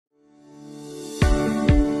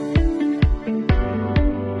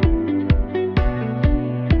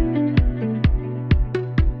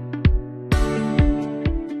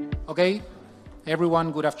Okay,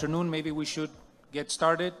 everyone, good afternoon. Maybe we should get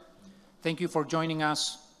started. Thank you for joining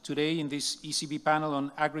us today in this ECB panel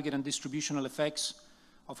on aggregate and distributional effects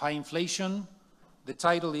of high inflation. The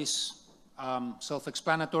title is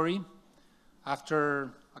self-explanatory.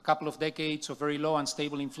 After a couple of decades of very low and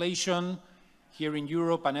stable inflation, here in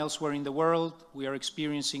Europe and elsewhere in the world, we are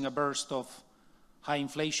experiencing a burst of high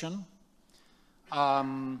inflation.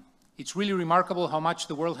 It's really remarkable how much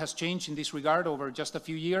the world has changed in this regard over just a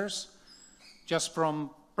few years. Just from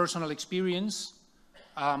personal experience,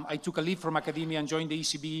 I took a leave from academia and joined the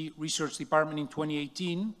ECB research department in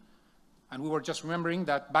 2018. And we were just remembering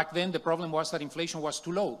that back then the problem was that inflation was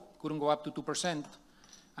too low, couldn't go up to 2%.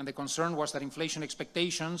 And the concern was that inflation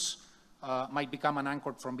expectations might become an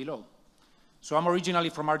anchor from below. So I'm originally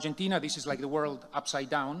from Argentina. This is like the world upside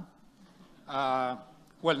down.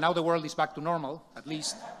 Well, now the world is back to normal, at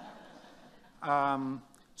least.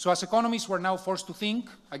 So as economists, we're now forced to think,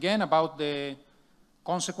 again, about the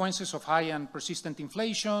consequences of high and persistent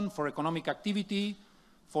inflation for economic activity,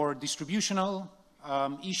 for distributional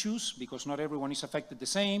issues, because not everyone is affected the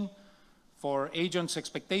same, for agents'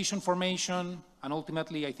 expectation formation, and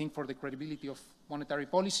ultimately, I think, for the credibility of monetary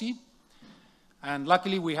policy. And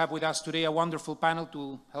luckily, we have with us today a wonderful panel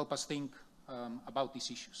to help us think about these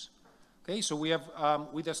issues. Okay, so we have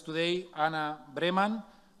with us today Anna Breman,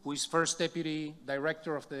 who is First Deputy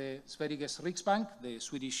Director of the Sveriges Riksbank, the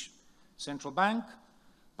Swedish Central Bank,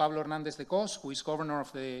 Pablo Hernández de Cos, who is Governor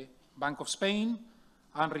of the Bank of Spain,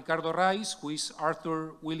 and Ricardo Reis, who is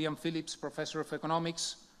Arthur William Phillips Professor of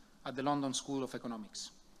Economics at the London School of Economics.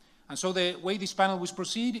 And so the way this panel will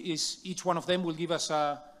proceed is each one of them will give us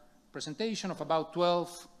a presentation of about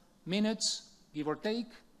 12 minutes, give or take,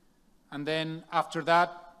 and then after that,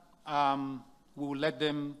 we will let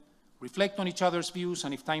them reflect on each other's views,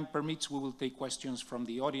 and if time permits, we will take questions from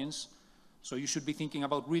the audience. So you should be thinking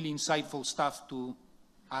about really insightful stuff to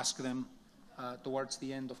ask them towards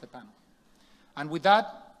the end of the panel. And with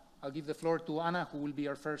that, I'll give the floor to Anna, who will be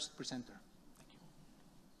our first presenter.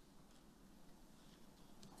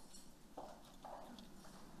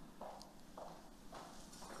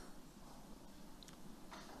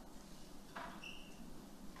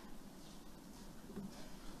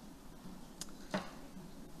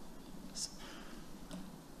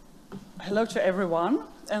 Hello to everyone,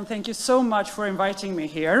 and thank you so much for inviting me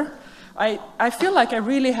here. I feel like I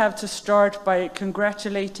really have to start by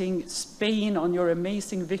congratulating Spain on your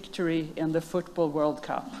amazing victory in the Football World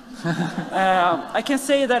Cup. I can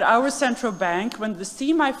say that our central bank, when the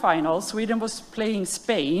semi-final, Sweden was playing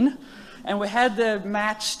Spain, and we had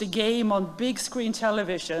the game on big screen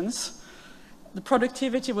televisions, the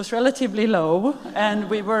productivity was relatively low, and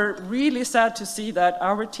we were really sad to see that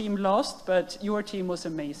our team lost, but your team was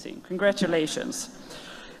amazing. Congratulations.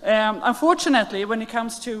 Unfortunately, when it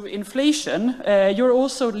comes to inflation, you're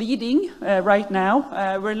also leading right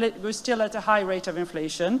now. We're still at a high rate of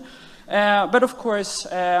inflation. But of course,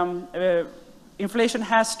 inflation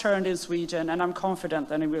has turned in Sweden, and I'm confident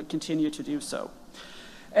that it will continue to do so.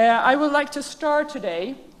 I would like to start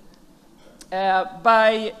today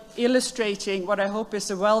by illustrating what I hope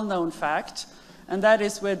is a well-known fact, and that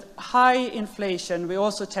is with high inflation, we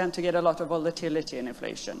also tend to get a lot of volatility in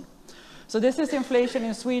inflation. So this is inflation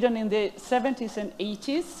in Sweden in the 70s and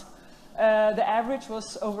 80s. The average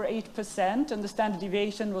was over 8%, and the standard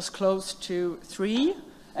deviation was close to 3.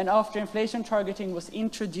 And after inflation targeting was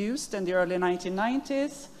introduced in the early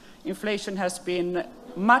 1990s, inflation has been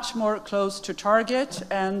much more close to target,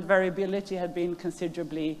 and variability had been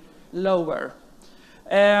considerably lower.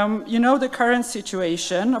 You know the current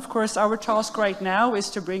situation. Of course, our task right now is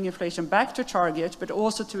to bring inflation back to target, but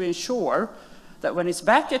also to ensure that when it's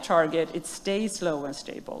back at target, it stays low and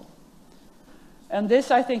stable. And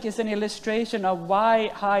this, I think, is an illustration of why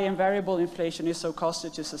high and variable inflation is so costly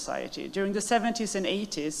to society. During the 70s and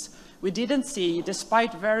 80s, we didn't see,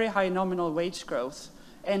 despite very high nominal wage growth,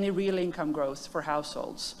 any real income growth for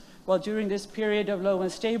households. While during this period of low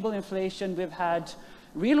and stable inflation, we've had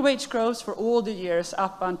real wage growth for all the years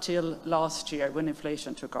up until last year when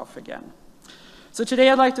inflation took off again. So today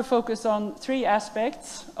I'd like to focus on 3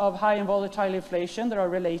 aspects of high and volatile inflation that are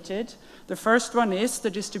related. The first one is the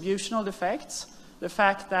distributional effects, the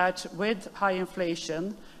fact that with high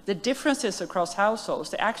inflation, the differences across households,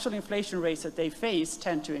 the actual inflation rates that they face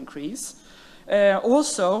tend to increase.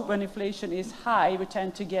 Also, when inflation is high, we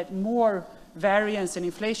tend to get more variance in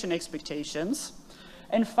inflation expectations.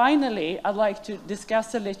 And finally, I'd like to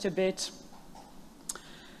discuss a little bit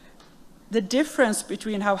the difference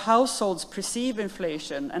between how households perceive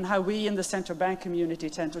inflation and how we in the central bank community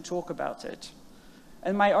tend to talk about it.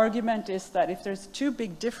 And my argument is that if there's too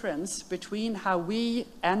big difference between how we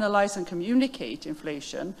analyze and communicate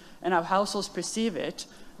inflation and how households perceive it,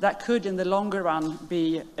 that could in the longer run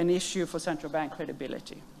be an issue for central bank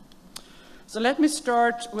credibility. So let me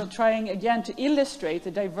start with trying again to illustrate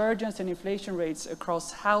the divergence in inflation rates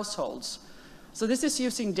across households. So this is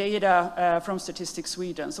using data from Statistics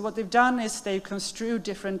Sweden. So what they've done is they've construed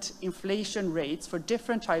different inflation rates for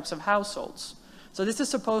different types of households. So this is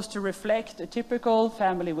supposed to reflect a typical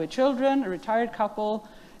family with children, a retired couple,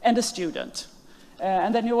 and a student.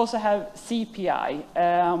 And then you also have CPI,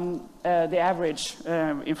 the average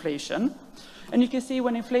inflation. And you can see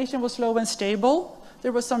when inflation was low and stable,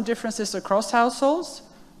 there were some differences across households,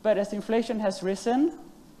 but as inflation has risen,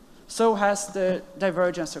 so has the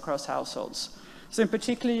divergence across households. So in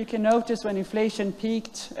particular, you can notice when inflation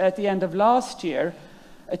peaked at the end of last year,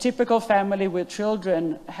 a typical family with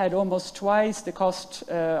children had almost twice the cost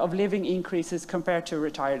of living increases compared to a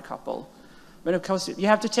retired couple. But of course, you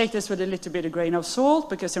have to take this with a little bit of grain of salt,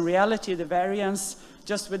 because in reality, the variance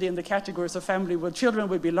just within the categories of family with children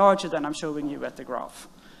would be larger than I'm showing you at the graph.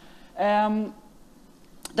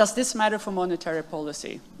 Does this matter for monetary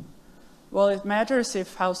policy? Well, it matters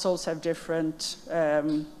if households have different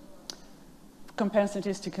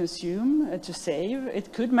compensations to consume and to save.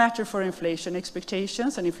 It could matter for inflation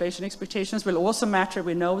expectations, and inflation expectations will also matter,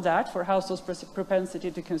 we know that, for households'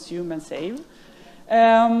 propensity to consume and save.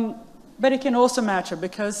 But it can also matter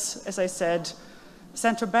because, as I said,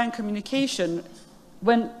 central bank communication,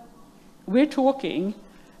 when we're talking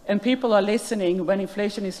and people are listening when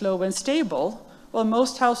inflation is low and stable, well,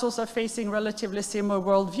 most households are facing relatively similar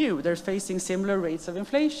worldview. They're facing similar rates of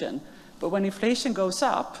inflation. But when inflation goes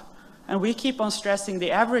up, and we keep on stressing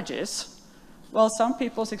the averages, well, some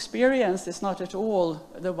people's experience is not at all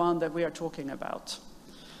the one that we are talking about.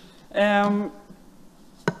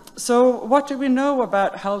 So what do we know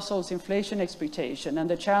about households' inflation expectation and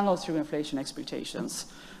the channels through inflation expectations?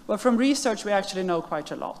 Well, from research, we actually know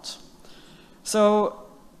quite a lot. So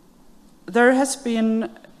there has been,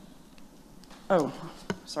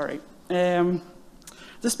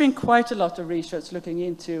 there's been quite a lot of research looking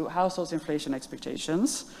into households' inflation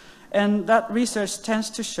expectations. And that research tends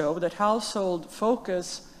to show that households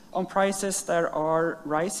focus on prices that are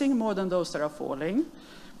rising more than those that are falling,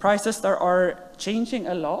 prices that are changing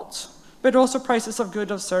a lot, but also prices of goods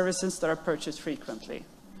or services that are purchased frequently.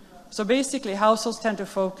 So basically, households tend to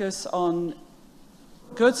focus on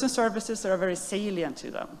goods and services that are very salient to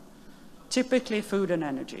them, typically food and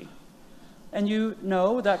energy. And you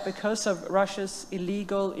know that because of Russia's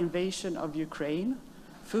illegal invasion of Ukraine,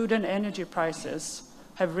 food and energy prices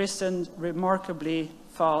have risen remarkably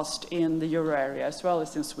fast in the euro area as well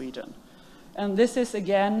as in Sweden. And this is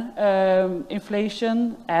again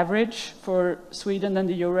inflation average for Sweden and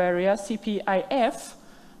the euro area. CPIF,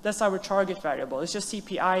 that's our target variable. It's just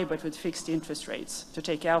CPI but with fixed interest rates to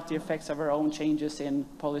take out the effects of our own changes in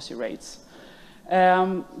policy rates.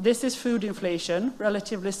 This is food inflation,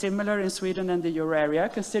 relatively similar in Sweden and the euro area,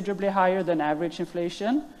 considerably higher than average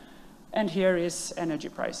inflation. And here is energy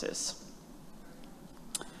prices.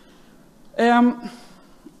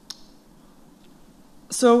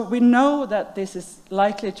 So we know that this is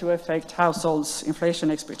likely to affect households' inflation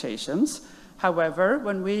expectations. However,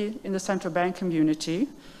 when we in the central bank community,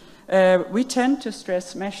 we tend to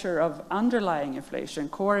stress measure of underlying inflation,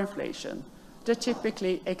 core inflation, that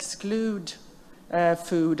typically exclude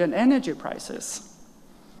food and energy prices.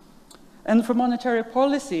 And for monetary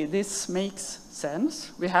policy, this makes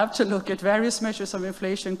sense. We have to look at various measures of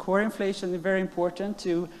inflation. Core inflation is very important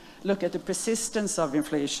to look at the persistence of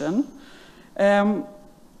inflation.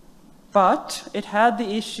 But it had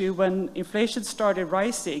the issue when inflation started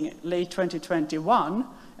rising late 2021,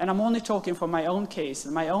 and I'm only talking for my own case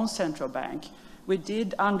and my own central bank, we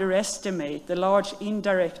did underestimate the large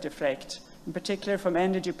indirect effect, in particular from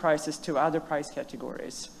energy prices to other price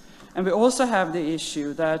categories. And we also have the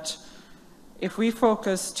issue that if we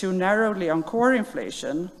focus too narrowly on core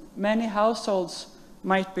inflation, many households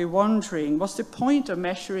might be wondering, what's the point of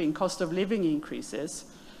measuring cost of living increases,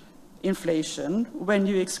 inflation, when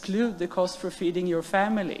you exclude the cost for feeding your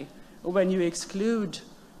family, or when you exclude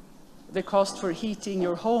the cost for heating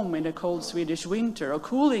your home in a cold Swedish winter, or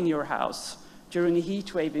cooling your house during a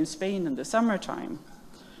heat wave in Spain in the summertime.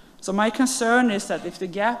 So my concern is that if the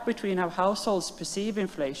gap between how households perceive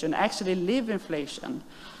inflation, actually live inflation,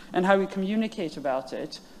 and how we communicate about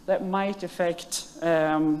it, that might affect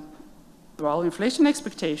well, inflation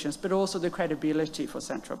expectations, but also the credibility for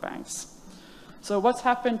central banks. So what's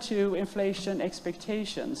happened to inflation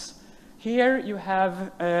expectations? Here you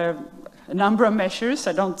have a number of measures.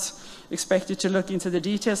 I don't expect you to look into the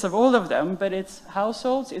details of all of them, but it's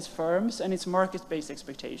households, it's firms, and it's market-based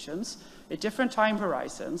expectations at different time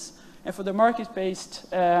horizons. And for the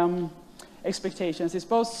market-based expectations, it's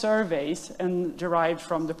both surveys and derived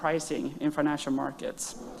from the pricing in financial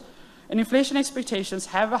markets. And inflation expectations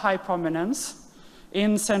have a high prominence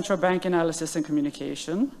in central bank analysis and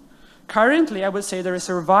communication. Currently, I would say there is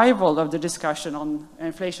a revival of the discussion on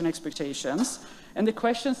inflation expectations. And the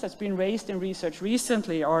questions that's been raised in research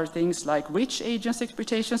recently are things like which agents'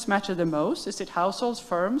 expectations matter the most? Is it households,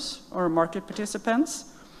 firms, or market participants?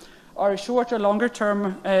 Are short or longer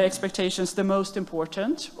term expectations the most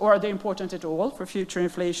important? Or are they important at all for future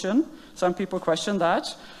inflation? Some people question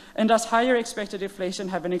that. And does higher expected inflation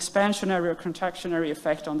have an expansionary or contractionary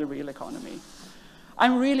effect on the real economy?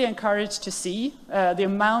 I'm really encouraged to see the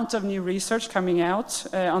amount of new research coming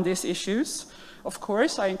out on these issues. Of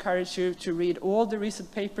course, I encourage you to read all the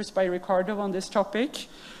recent papers by Ricardo on this topic.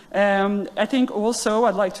 I think also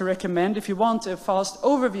I'd like to recommend, if you want a fast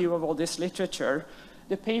overview of all this literature,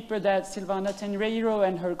 the paper that Silvana Tenreiro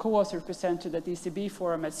and her co-author presented at the ECB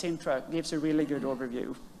forum at Sintra gives a really good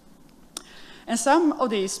overview. And some of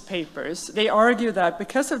these papers, they argue that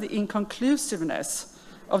because of the inconclusiveness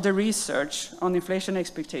of the research on inflation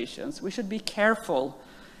expectations, we should be careful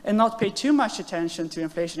and not pay too much attention to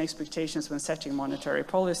inflation expectations when setting monetary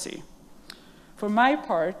policy. For my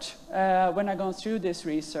part, when I've gone through this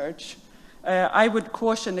research, I would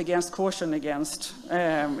caution against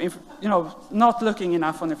not looking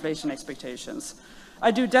enough on inflation expectations. I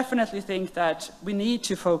do definitely think that we need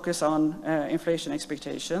to focus on inflation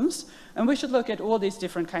expectations, and we should look at all these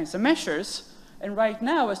different kinds of measures. And right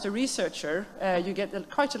now, as a researcher, you get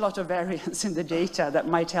quite a lot of variance in the data that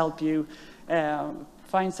might help you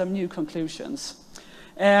find some new conclusions.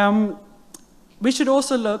 We should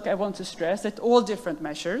also look, I want to stress, at all different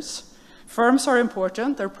measures. Firms are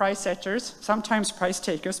important, they're price setters, sometimes price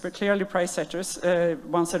takers, but clearly price setters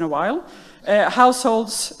once in a while.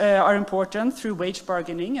 Households are important through wage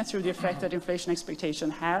bargaining and through the effect that inflation expectation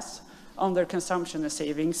has on their consumption and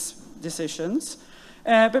savings decisions.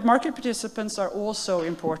 But market participants are also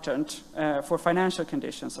important for financial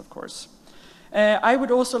conditions, of course. I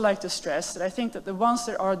would also like to stress that I think that the ones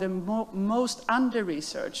that are the most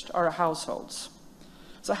under-researched are households.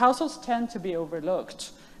 So households tend to be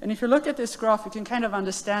overlooked. And if you look at this graph, you can kind of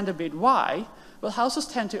understand a bit why. Well, households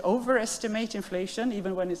tend to overestimate inflation,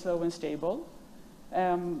 even when it's low and stable.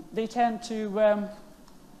 They tend to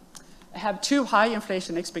have too high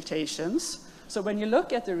inflation expectations. So when you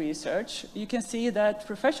look at the research, you can see that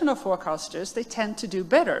professional forecasters, they tend to do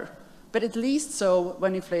better, but at least so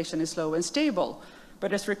when inflation is low and stable.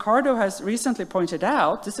 But as Ricardo has recently pointed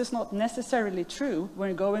out, this is not necessarily true when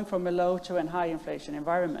you're going from a low to a high inflation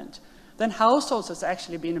environment. Then households has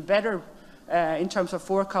actually been better in terms of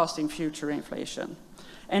forecasting future inflation.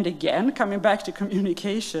 And again, coming back to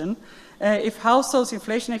communication, if households'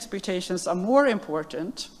 inflation expectations are more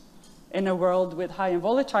important in a world with high and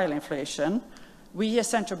volatile inflation, we as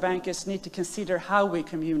central bankers need to consider how we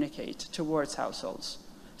communicate towards households.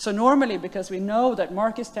 So normally, because we know that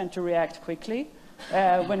markets tend to react quickly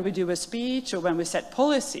when we do a speech or when we set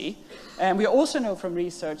policy, and we also know from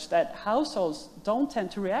research that households don't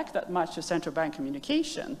tend to react that much to central bank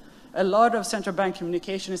communication. A lot of central bank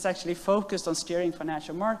communication is actually focused on steering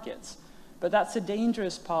financial markets. But that's a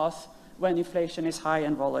dangerous path when inflation is high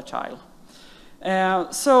and volatile.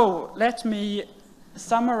 So let me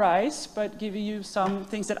summarize, but give you some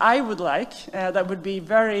things that I would like that would be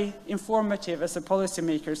very informative as a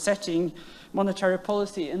policymaker setting monetary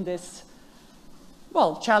policy in this,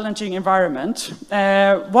 well, challenging environment.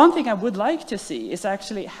 One thing I would like to see is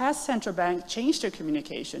actually, has central bank changed their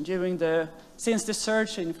communication since the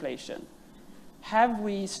surge in inflation? Have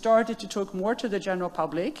we started to talk more to the general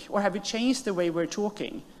public, or have we changed the way we're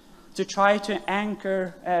talking to try to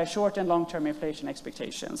anchor short and long-term inflation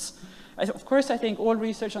expectations? Of course, I think all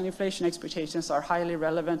research on inflation expectations are highly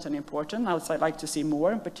relevant and important. I'd like to see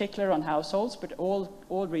more, in particular on households, but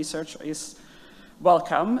all research is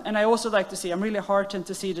welcome. And I also like to see, I'm really heartened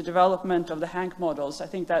to see the development of the Hank models. I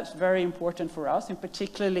think that's very important for us, and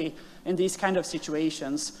particularly in these kind of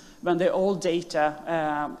situations when the old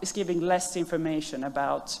data is giving less information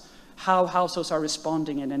about how households are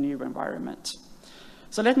responding in a new environment.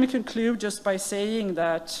 So let me conclude just by saying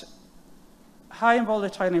that high and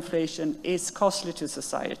volatile inflation is costly to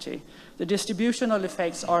society. The distributional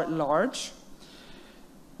effects are large.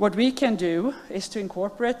 What we can do is to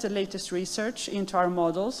incorporate the latest research into our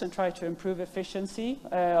models and try to improve efficiency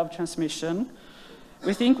of transmission.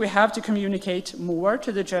 We think we have to communicate more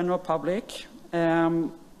to the general public.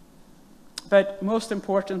 But most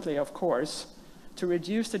importantly, of course, to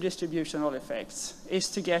reduce the distributional effects is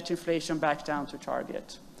to get inflation back down to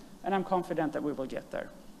target. And I'm confident that we will get there.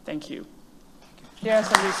 Thank you. Here's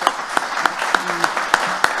some research.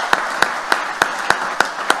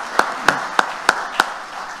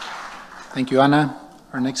 Thank you, Ana.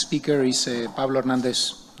 Our next speaker is Pablo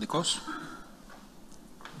Hernández de Cos.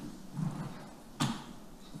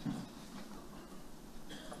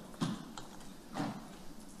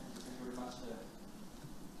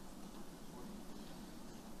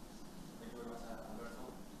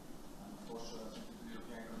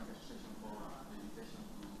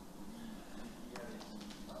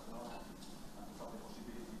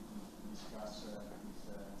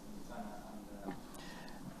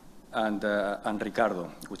 And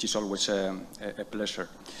Ricardo, which is always a pleasure.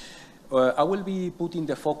 I will be putting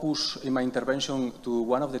the focus in my intervention to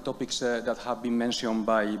one of the topics that have been mentioned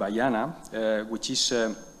by Ana, which is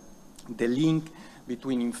the link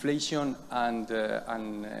between inflation and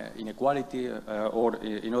inequality, or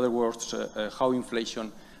in other words, how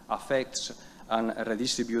inflation affects and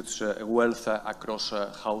redistributes wealth across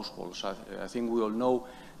households. I think we all know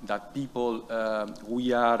that people,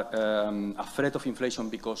 we are afraid of inflation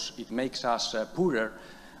because it makes us poorer,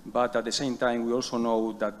 but at the same time we also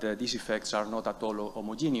know that these effects are not at all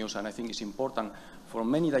homogeneous, and I think it's important from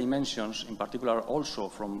many dimensions, in particular also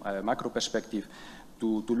from a macro perspective,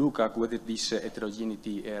 to look at whether this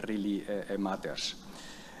heterogeneity really matters.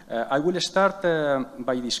 I will start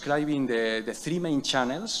by describing the three main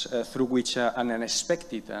channels through which an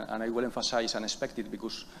unexpected, and I will emphasize unexpected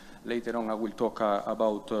because later on I will talk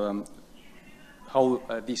about how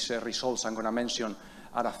these results I'm going to mention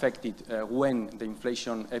are affected when the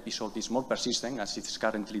inflation episode is more persistent, as it's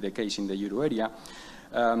currently the case in the euro area,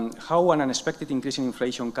 how an unexpected increase in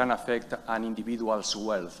inflation can affect an individual's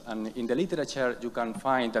wealth. And in the literature, you can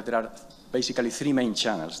find that there are basically three main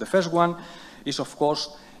channels. The first one is, of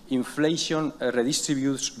course, inflation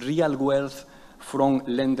redistributes real wealth from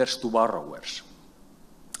lenders to borrowers.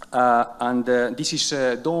 This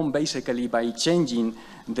is done basically by changing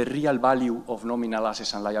the real value of nominal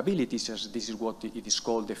assets and liabilities, as this is what it is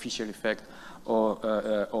called the Fisher effect, or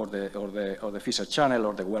the Fisher channel,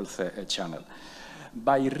 or the wealth channel.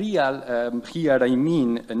 By real, here I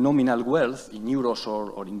mean nominal wealth in euros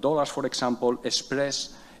or in dollars, for example,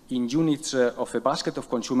 expressed in units of a basket of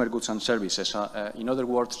consumer goods and services. In other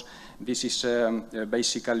words, this is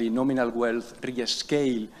basically nominal wealth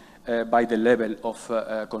rescaled by the level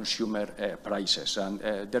of consumer prices. And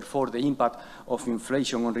therefore, the impact of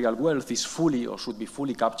inflation on real wealth is fully, or should be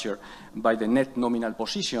fully, captured by the net nominal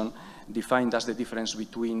position, defined as the difference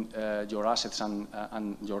between your assets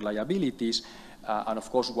and your liabilities. And of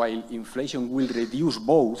course, while inflation will reduce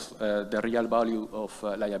both the real value of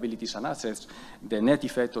liabilities and assets, the net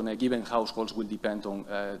effect on a given household will depend on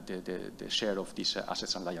the share of these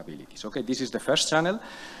assets and liabilities. Okay, this is the first channel.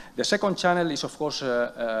 The second channel is, of course,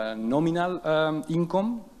 nominal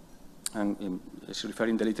income, and it's referred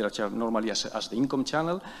in the literature normally as the income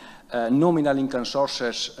channel. Nominal income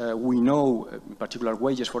sources, we know, in particular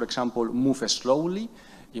wages, for example, move slowly.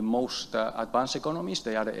 In most advanced economies,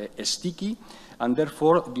 they are sticky, and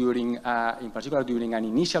therefore, in particular during an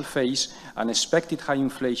initial phase, unexpected high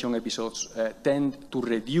inflation episodes tend to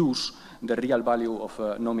reduce the real value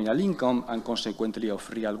of nominal income and consequently of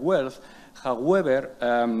real wealth. However,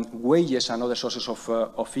 wages and other sources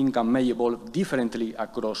of income may evolve differently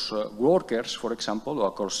across workers, for example, or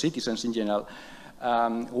across citizens in general,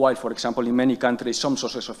 while, for example, in many countries, some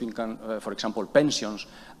sources of income, for example, pensions,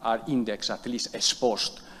 are indexed, at least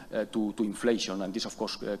exposed to inflation. And this, of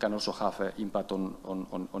course, can also have an impact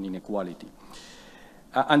on inequality.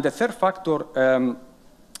 And the third factor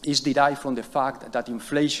is derived from the fact that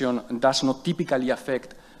inflation does not typically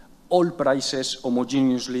affect all prices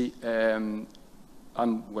homogeneously.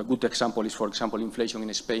 And a good example is, for example, inflation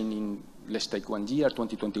in Spain in, let's take 1 year,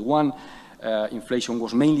 2021. Inflation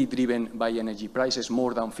was mainly driven by energy prices,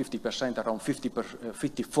 more than 50%, around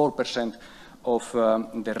 54% of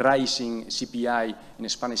the rising CPI, in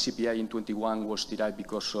Spanish CPI in 21 was derived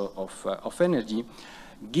because of energy.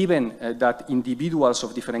 Given that individuals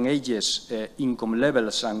of different ages, income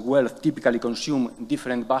levels and wealth typically consume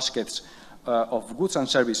different baskets of goods and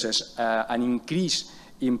services, an increase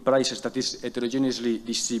in prices that is heterogeneously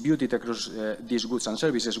distributed across these goods and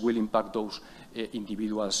services will impact those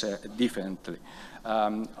individuals differently.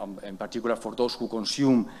 In particular, for those who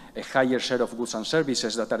consume a higher share of goods and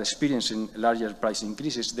services that are experiencing larger price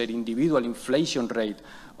increases, their individual inflation rate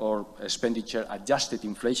or expenditure-adjusted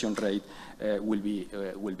inflation rate will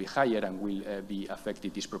be higher and will be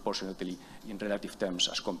affected disproportionately in relative terms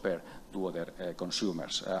as compared to other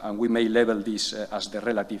consumers. And we may label this as the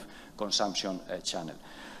relative consumption channel.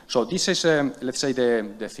 So this is, let's say,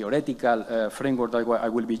 the theoretical framework that I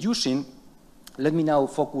will be using. Let me now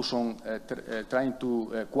focus on trying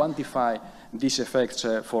to quantify these effects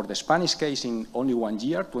for the Spanish case in only 1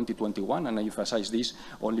 year, 2021, and I emphasize this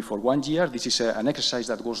only for 1 year. This is an exercise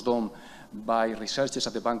that was done by researchers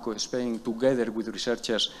at the Banco of Spain together with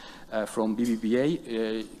researchers from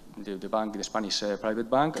BBVA, the Spanish private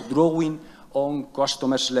bank, drawing on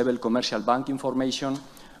customers' level commercial bank information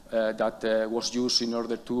that was used in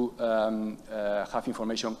order to have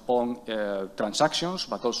information on transactions,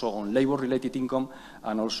 but also on labor-related income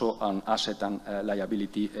and also on asset and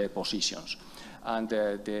liability positions. And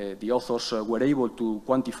the authors were able to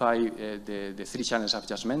quantify the 3 channels I've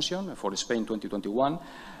just mentioned for Spain 2021,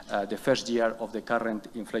 the first year of the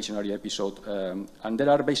current inflationary episode. And there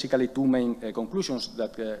are basically 2 main conclusions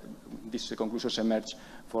that these conclusions emerge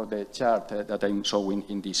for the chart that I'm showing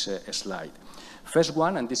in this slide. First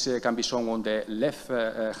one, and this can be shown on the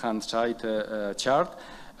left-hand side chart,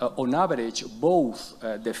 on average, both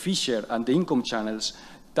the Fisher and the income channels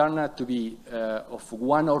turn out to be of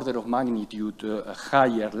 1 order of magnitude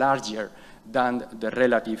higher, larger than the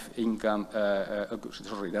relative income,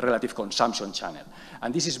 the relative consumption channel.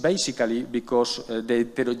 And this is basically because the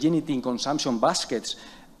heterogeneity in consumption baskets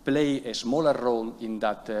play a smaller role in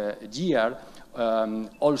that year.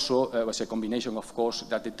 Also, was a combination, of course,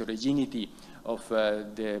 that heterogeneity of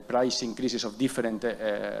the price increases of different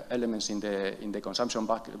elements in the consumption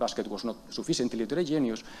basket was not sufficiently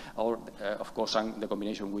heterogeneous, or, of course, and the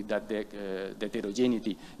combination with that the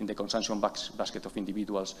heterogeneity in the consumption basket of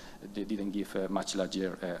individuals didn't give much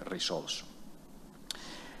larger results.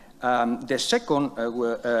 The second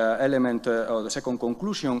element, or the second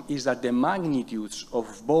conclusion, is that the magnitudes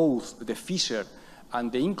of both the Fisher and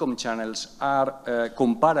the income channels are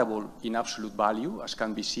comparable in absolute value, as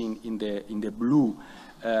can be seen in the blue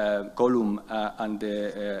column and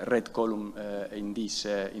the red column in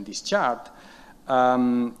this chart.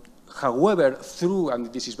 However,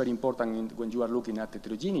 and this is very important when you are looking at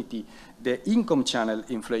heterogeneity, the income channel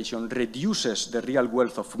inflation reduces the real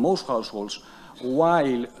wealth of most households,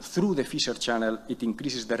 while through the Fisher channel, it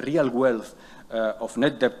increases the real wealth of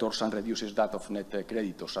net debtors and reduces that of net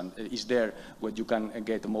creditors, and is there where you can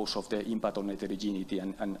get most of the impact on heterogeneity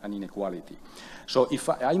and inequality. So if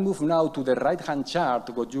I move now to the right-hand chart,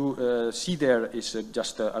 what you see there is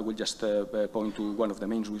I will just point to one of the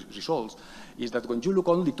main results, is that when you look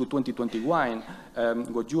only to 2021,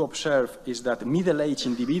 what you observe is that middle-aged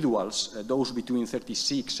individuals, those between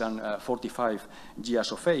 36 and 45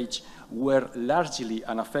 years of age, were largely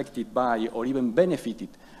unaffected by or even benefited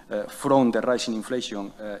from the rise in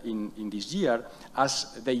inflation in this year,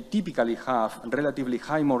 as they typically have relatively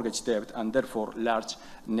high mortgage debt and therefore large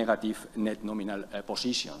negative net nominal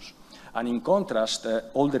positions. And in contrast,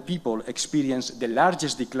 older people experience the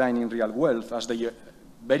largest decline in real wealth, as they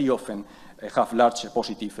very often have large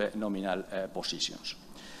positive nominal positions.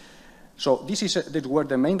 So these were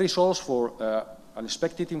the main results for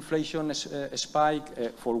unexpected inflation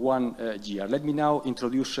spike for 1 year. Let me now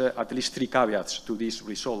introduce at least 3 caveats to these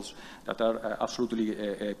results that are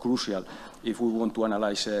absolutely crucial if we want to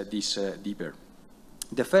analyze this deeper.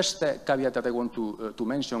 The first caveat that I want to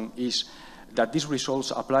mention is that these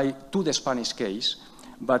results apply to the Spanish case,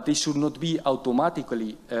 but they should not be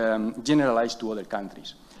automatically generalized to other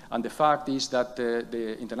countries. And the fact is that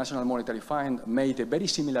the International Monetary Fund made a very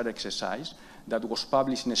similar exercise that was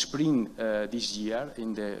published in spring this year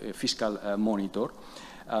in the Fiscal Monitor.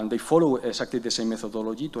 And they follow exactly the same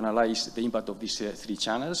methodology to analyze the impact of these 3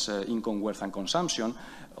 channels, income, wealth, and consumption,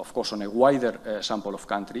 of course, on a wider sample of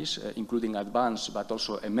countries, including advanced but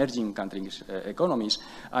also emerging countries' economies.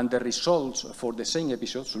 And the results for the same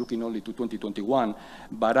episodes, looking only to 2021,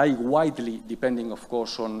 vary widely depending, of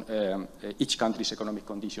course, on each country's economic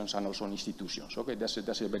conditions and also on institutions. Okay, that's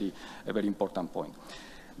a very important point.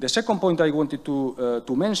 The second point I wanted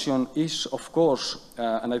to mention is, of course,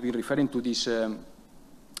 and I've been referring to this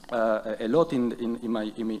a lot in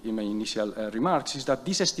my initial remarks, is that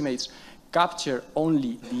these estimates capture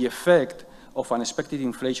only the effect of unexpected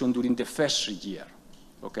inflation during the first 3 years.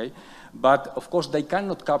 Okay? But of course, they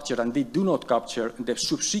cannot capture, and they do not capture, the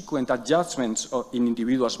subsequent adjustments in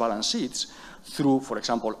individuals' balance sheets through, for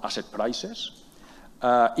example, asset prices,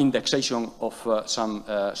 indexation of some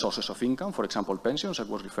sources of income, for example, pensions, I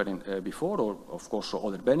was referring before, or of course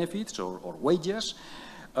other benefits or wages,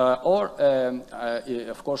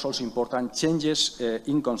 of course also important changes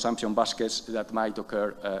in consumption baskets that might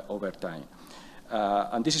occur over time.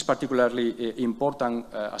 And this is particularly important,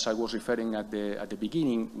 as I was referring at the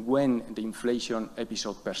beginning, when the inflation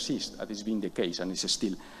episode persists, as has been the case, and is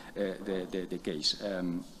still the case.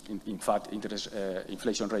 In fact,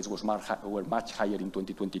 inflation rates were much higher in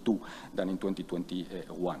 2022 than in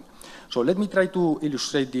 2021. So let me try to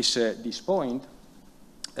illustrate this point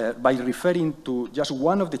by referring to just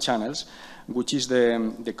one of the channels, which is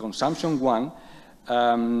the consumption one.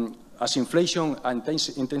 As inflation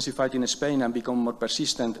intensified in Spain and become more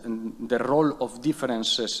persistent, the role of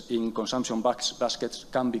differences in consumption baskets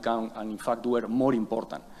can become, and in fact were, more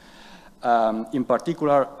important. In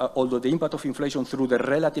particular, although the impact of inflation through the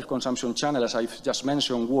relative consumption channel, as I've just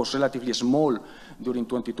mentioned, was relatively small during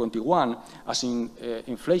 2021, as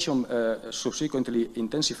inflation subsequently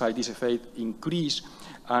intensified, this effect increased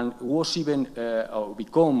and was even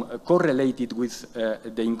become correlated with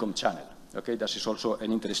the income channel. Okay, that is also an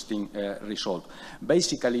interesting result.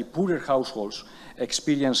 Basically, poorer households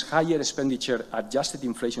experience higher expenditure adjusted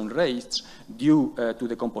inflation rates due to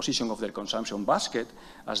the composition of their consumption basket,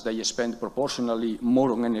 as they spend proportionally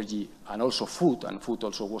more on energy and also food, and food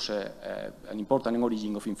also was an important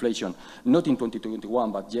origin of inflation, not in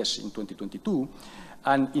 2021, but yes, in 2022.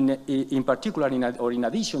 And in particular, in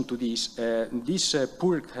addition to this, these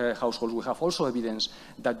poor households will have also evidence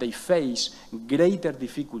that they face greater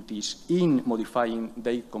difficulties in modifying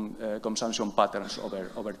their consumption patterns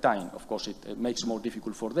over time. Of course, it makes it more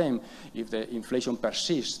difficult for them if the inflation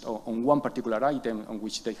persists on one particular item on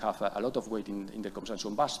which they have a lot of weight in the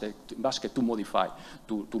consumption basket to modify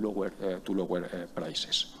to lower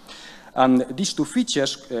prices. And these two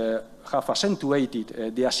features have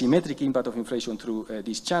accentuated the asymmetric impact of inflation through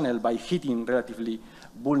this channel by hitting relatively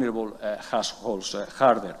vulnerable households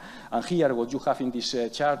harder. And here what you have in this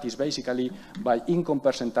chart is basically by income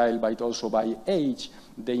percentile, but also by age,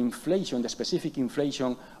 the inflation, the specific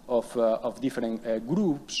inflation of different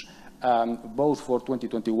groups, both for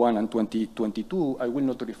 2021 and 2022. I will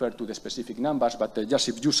not refer to the specific numbers, but just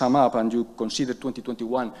if you sum up and you consider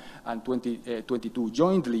 2021 and 2022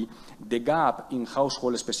 jointly, the gap in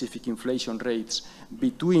household-specific inflation rates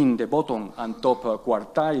between the bottom and top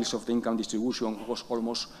quartiles of the income distribution was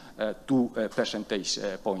almost 2 percentage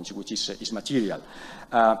points, which is material.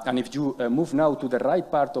 And if you move now to the right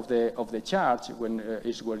part of the chart,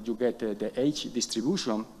 is where you get the age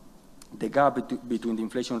distribution, the gap between the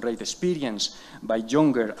inflation rate experienced by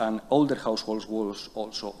younger and older households was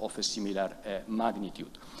also of a similar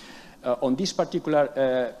magnitude. On this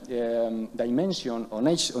particular dimension, on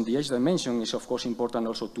the age dimension, is of course important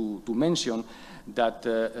also to mention that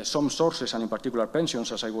some sources, and in particular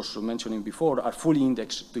pensions, as I was mentioning before, are fully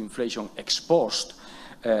indexed to inflation ex post.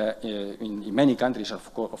 In many countries,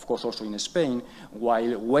 of course also in Spain,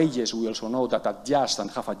 while wages, we also know that adjust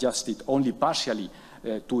and have adjusted only partially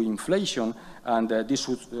to inflation, and this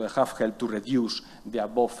would have helped to reduce the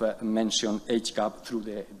above-mentioned age gap through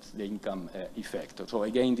the income effect. So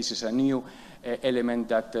again, this is a new element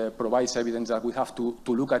that provides evidence that we have to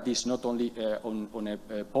look at this not only on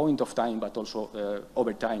a point of time, but also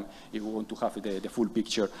over time, if we want to have the full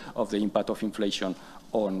picture of the impact of inflation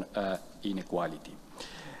on inequality.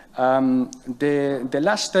 The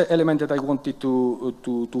last element that I wanted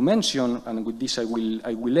to mention, and with this I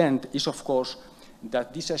will end, is of course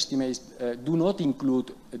that these estimates do not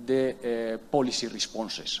include the policy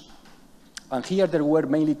responses. And here there were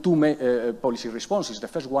mainly two policy responses. The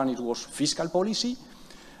first one was fiscal policy,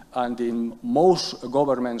 and in most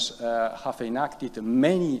governments have enacted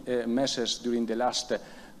many measures during the last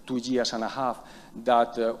 2 years and a half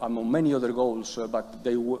that, among many other goals, but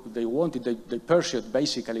they pursued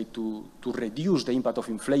basically to reduce the impact of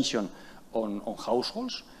inflation on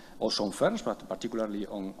households, also on firms, but particularly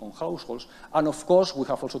on households. And of course, we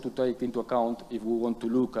have also to take into account, if we want to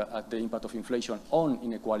look at the impact of inflation on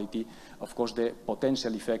inequality, of course, the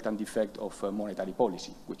potential effect and defect of monetary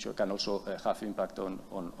policy, which can also have impact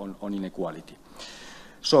on inequality.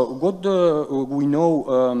 So what we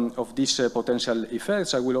know of these potential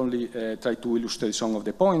effects, I will only try to illustrate some of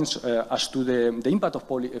the points. As to the impact of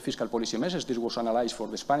fiscal policy measures, this was analyzed for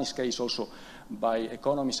the Spanish case also by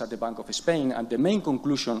economists at the Bank of Spain, and the main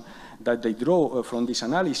conclusion that they draw from this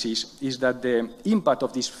analysis is that the impact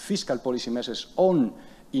of these fiscal policy measures on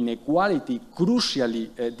inequality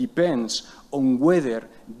crucially depends on whether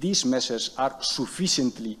these measures are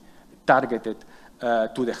sufficiently targeted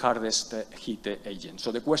to the hardest hit agents.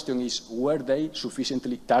 So the question is, were they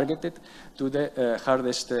sufficiently targeted to the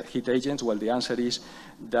hardest hit agents? Well, the answer is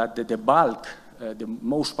that the bulk, the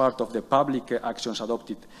most part of the public actions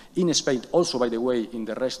adopted in Spain, also, by the way, in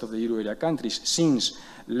the rest of the euro area countries since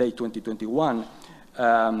late 2021,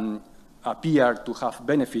 appear to have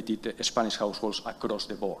benefited Spanish households across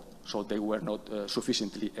the board. So they were not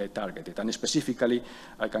sufficiently targeted. And specifically,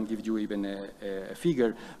 I can give you even a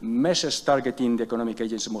figure, measures targeting the economic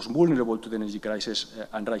agents most vulnerable to the energy crisis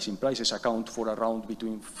and rising prices account for around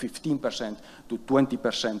between 15% to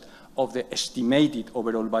 20% of the estimated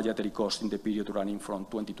overall budgetary cost in the period running from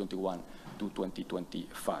 2021 to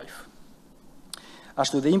 2025. As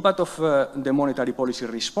to the impact of the monetary policy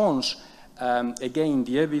response, again,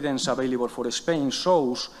 the evidence available for Spain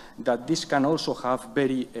shows that this can also have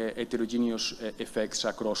very heterogeneous effects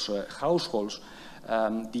across households.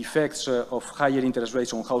 The effects of higher interest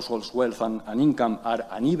rates on households' wealth and income are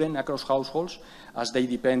uneven across households, as they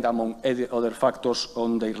depend, among other factors,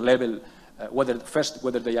 on their level,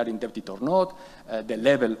 whether they are indebted or not, the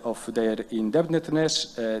level of their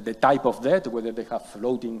indebtedness, the type of debt, whether they have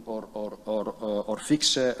floating or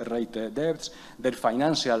fixed rate debts, their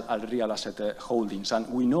financial and real asset holdings.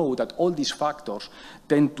 And we know that all these factors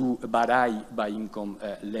tend to vary by income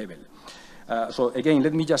level. So again,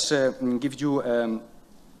 let me just give you a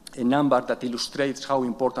number that illustrates how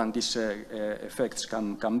important these effects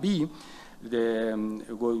can be.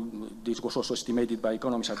 This was also estimated by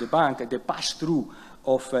economists at the bank, the pass-through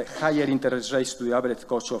of higher interest rates to the average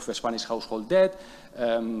cost of Spanish household debt.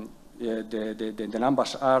 The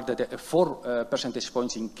numbers are that a 4 percentage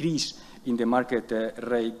points increase in the market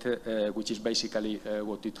rate, which is basically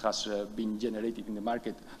what it has been generated in the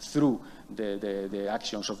market through the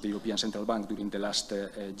actions of the European Central Bank during the last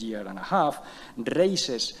year and a half,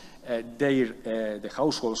 raises the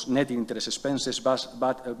households' net interest expenses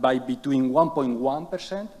by between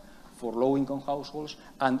 1.1% for low-income households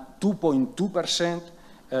and 2.2%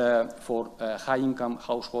 for high-income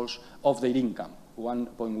households of their income.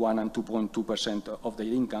 1.1 and 2.2% of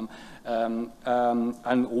their income.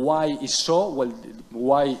 And why is so? Well,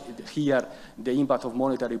 why here the impact of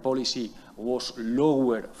monetary policy was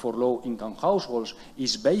lower for low-income households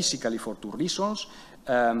is basically for two reasons.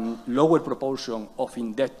 Lower proportion of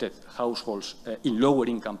indebted households in lower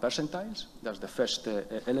income percentiles. That's the first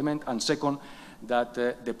element. And second, that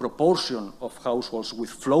the proportion of households with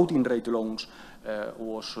floating rate loans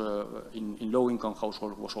was in low-income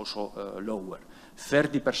households was also lower.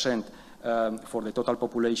 30% for the total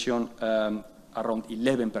population, around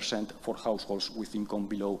 11% for households with income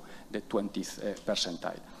below the 20th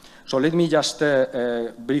percentile. So let me just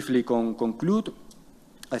briefly conclude.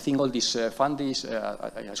 I think all these fundies,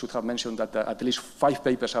 I should have mentioned that at least 5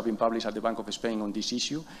 papers have been published at the Bank of Spain on this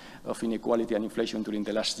issue of inequality and inflation during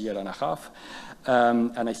the last year and a half.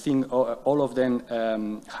 And I think all of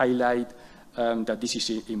them highlight that this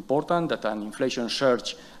is important, that an inflation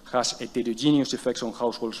surge has heterogeneous effects on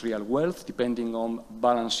households' real wealth, depending on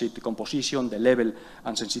balance sheet composition, the level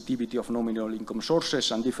and sensitivity of nominal income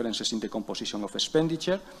sources, and differences in the composition of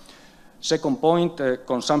expenditure. Second point,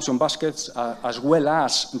 consumption baskets, as well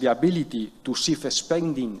as the ability to shift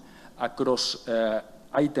spending across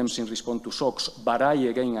items in response to shocks, vary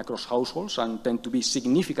again across households and tend to be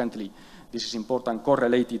significantly, this is important,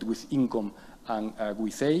 correlated with income and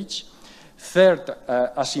with age. Third,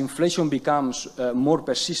 as inflation becomes more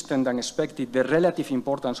persistent than expected, the relative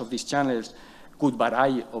importance of these channels could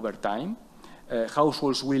vary over time.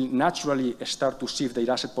 Households will naturally start to shift their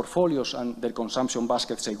asset portfolios and their consumption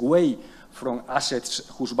baskets away from assets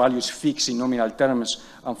whose value is fixed in nominal terms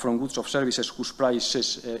and from goods or services whose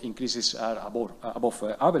prices increases are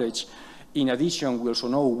above average. In addition, we also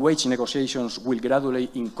know wage negotiations will gradually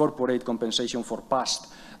incorporate compensation for past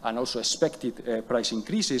and also expected price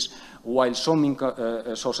increases, while some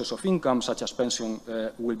sources of income, such as pension,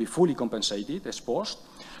 will be fully compensated ex post.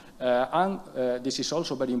 And this is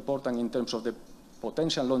also very important in terms of the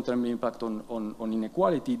potential long-term impact on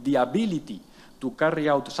inequality. The ability to carry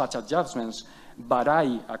out such adjustments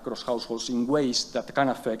vary across households in ways that can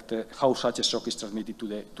affect how such a shock is transmitted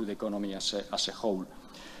to the economy as a whole.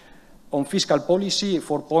 On fiscal policy,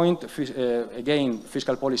 4 point, again,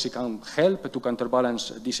 fiscal policy can help to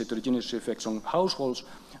counterbalance these heterogeneous effects on households,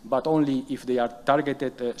 but only if they are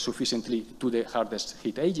targeted sufficiently to the hardest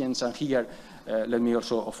hit agents. And here, let me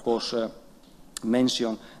also, of course,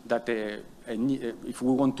 mention that if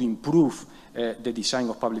we want to improve the design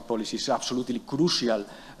of public policy, it's absolutely crucial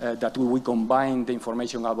that we combine the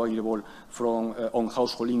information available from on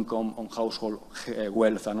household income, on household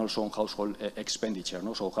wealth, and also on household expenditure.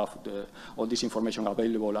 No? So have all this information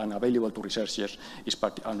available and available to researchers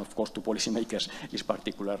and of course to policymakers is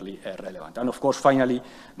particularly relevant. And of course, finally,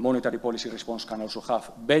 monetary policy response can also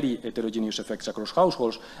have very heterogeneous effects across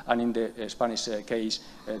households. And in the Spanish case,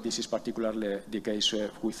 this is particularly the case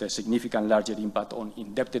with a significant larger impact on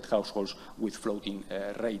indebted households with floating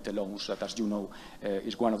rate loans that, as you know,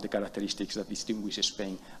 is one of the characteristics that distinguishes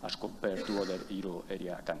Spain as compared to other euro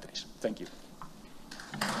area countries. Thank you.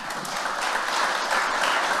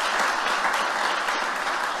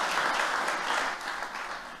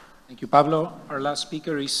 Thank you, Pablo. Our last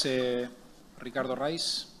speaker is Ricardo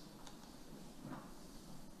Reis.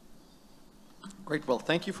 Great. Well,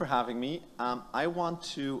 thank you for having me. I want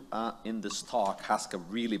to, in this talk, ask a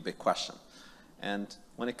really big question. And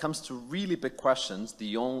when it comes to really big questions,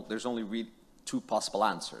 there's only two possible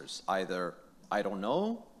answers. Either I don't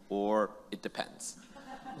know or it depends.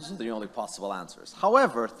 Those are the only possible answers.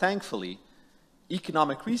 However, thankfully,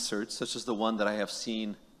 economic research, such as the one that I have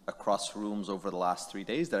seen across rooms over the last 3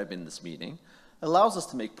 days that I've been in this meeting, allows us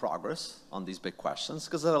to make progress on these big questions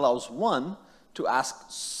because it allows one to ask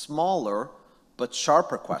smaller but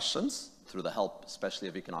sharper questions through the help especially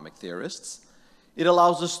of economic theorists. It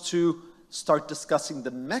allows us to start discussing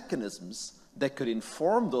the mechanisms that could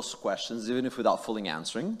inform those questions, even if without fully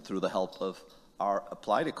answering, through the help of our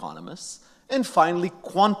applied economists. And finally,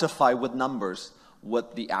 quantify with numbers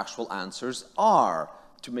what the actual answers are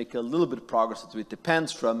to make a little bit of progress to it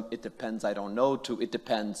depends from it depends, I don't know, to it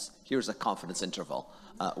depends, here's a confidence interval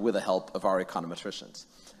with the help of our econometricians.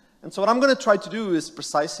 And so what I'm going to try to do is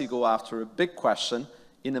precisely go after a big question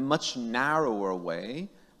in a much narrower way,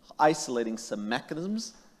 isolating some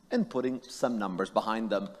mechanisms and putting some numbers behind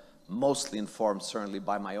them, mostly informed certainly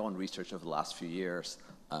by my own research over the last few years,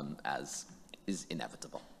 as is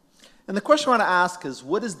inevitable. And the question I want to ask is,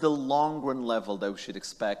 what is the long-run level that we should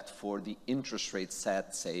expect for the interest rate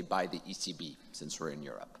set, say, by the ECB, since we're in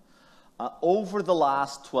Europe? Over the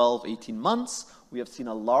last 12, 18 months, we have seen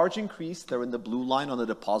a large increase there in the blue line on the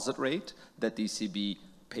deposit rate that the ECB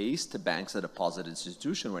pays to banks at a deposit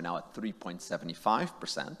institution. We're now at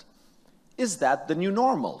 3.75%. Is that the new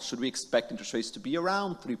normal? Should we expect interest rates to be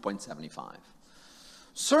around 3.75?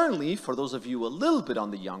 Certainly, for those of you a little bit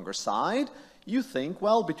on the younger side, you think,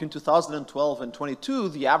 well, between 2012 and 22,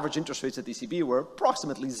 the average interest rates at the ECB were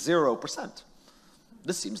approximately 0%.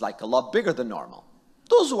 This seems like a lot bigger than normal.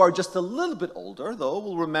 Those who are just a little bit older, though,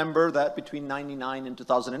 will remember that between 1999 and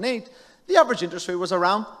 2008, the average interest rate was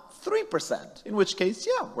around 3%, in which case,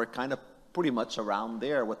 yeah, we're kind of pretty much around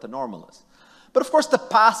there what the normal is. But of course, the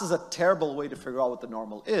past is a terrible way to figure out what the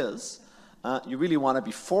normal is. You really want to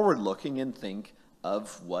be forward-looking and think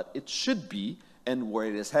of what it should be and where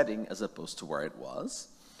it is heading as opposed to where it was.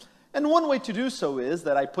 And one way to do so is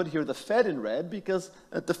that I put here the Fed in red because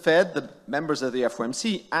at the Fed, the members of the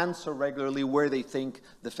FOMC answer regularly where they think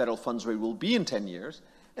the federal funds rate will be in 10 years.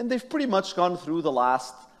 And they've pretty much gone through the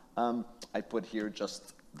last, I put here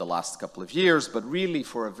just the last couple of years, but really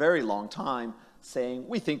for a very long time, saying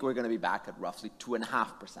we think we're going to be back at roughly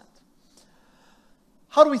 2.5%.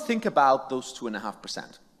 How do we think about those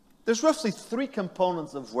 2.5%? There's roughly three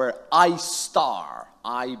components of where I star,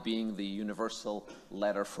 I being the universal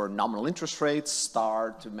letter for nominal interest rates,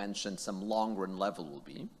 star to mention some long-run level will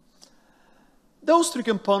be. Those three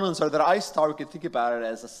components are that I star, we can think about it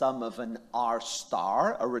as a sum of an R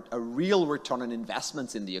star, a real return on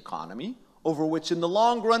investments in the economy, over which in the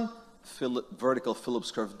long run, vertical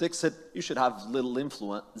Phillips curve Dixit, you should have little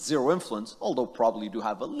influence, zero influence, although probably you do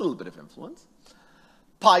have a little bit of influence.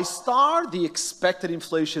 Pi star, the expected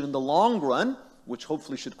inflation in the long run, which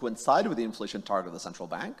hopefully should coincide with the inflation target of the central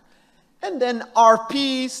bank. And then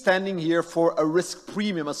RP, standing here for a risk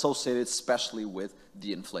premium associated especially with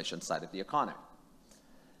the inflation side of the economy.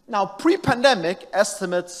 Now, pre-pandemic,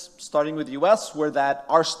 estimates starting with the US were that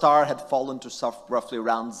R star had fallen to roughly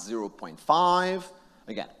around 0.5.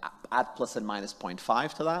 Again, add plus and minus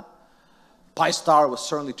 0.5 to that. Pi star was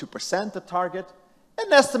certainly 2% the target.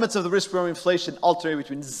 And estimates of the risk premium inflation alternate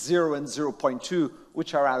between 0 and 0.2,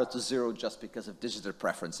 which are added to 0 just because of digital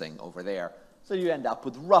preferencing over there. So you end up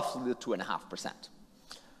with roughly the 2.5%.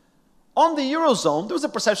 On the Eurozone, there was a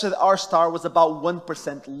perception that R star was about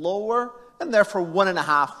 1% lower, and therefore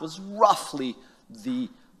 1.5 was roughly the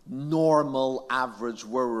normal average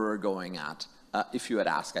where we were going at, if you had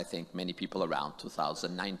asked, I think, many people around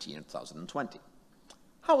 2019 and 2020.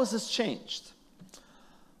 How has this changed?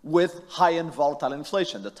 With high and volatile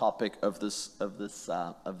inflation, the topic of this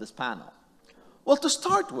panel. Well, to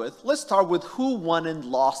start with, let's start with who won and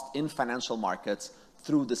lost in financial markets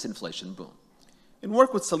through this inflation boom. In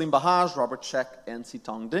work with Salim Bahaj, Robert Sheck, and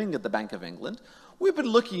Sitong Ding at the Bank of England, we've been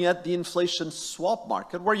looking at the inflation swap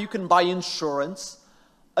market where you can buy insurance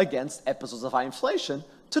against episodes of high inflation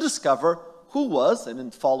to discover who was, and in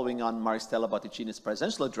following on Maristella Botticini's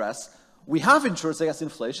presidential address, we have insurance against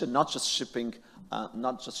inflation, not just shipping,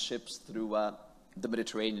 not just ships through the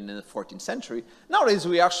Mediterranean in the 14th century. Nowadays,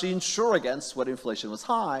 we actually insure against when inflation was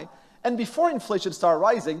high, and before inflation started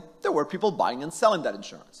rising, there were people buying and selling that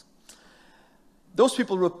insurance. Those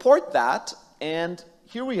people report that, and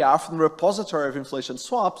here we are from the repository of inflation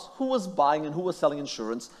swaps, who was buying and who was selling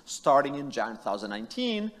insurance starting in January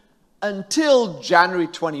 2019 until January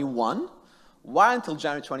 21. Why until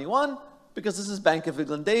January 21? Because this is Bank of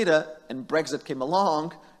England data, and Brexit came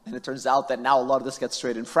along, and it turns out that now a lot of this gets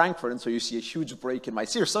traded in Frankfurt, and so you see a huge break in my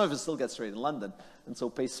series. Some of it still gets traded in London, and so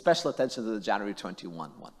pay special attention to the January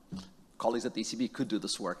 21 one. Colleagues at the ECB could do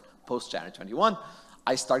this work post-January 21.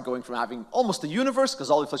 I start going from having almost a universe, because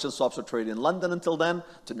all inflation swaps were traded in London until then,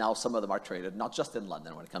 to now some of them are traded not just in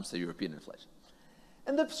London when it comes to European inflation.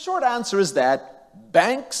 And the short answer is that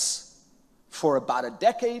banks, for about a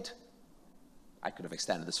decade, I could have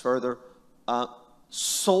extended this further,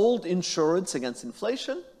 sold insurance against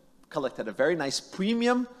inflation, collected a very nice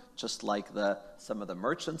premium, just like some of the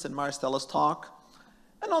merchants in Maristella's talk.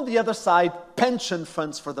 And on the other side, pension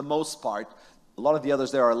funds, for the most part, a lot of the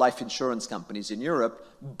others there are life insurance companies in Europe,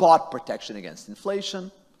 bought protection against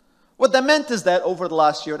inflation. What that meant is that over the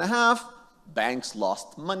last year and a half, banks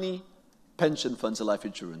lost money, pension funds and life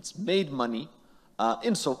insurance made money,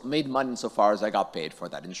 made money insofar as they got paid for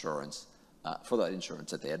that insurance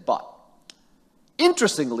that they had bought.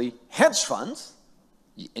 Interestingly, hedge funds,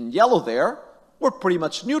 in yellow there, were pretty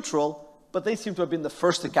much neutral, but they seem to have been the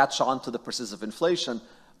first to catch on to the persistent inflation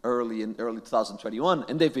early 2021,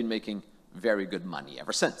 and they've been making very good money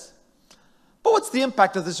ever since. But what's the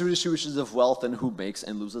impact of this redistribution of wealth and who makes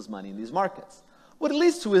and loses money in these markets? What it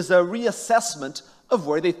leads to is a reassessment of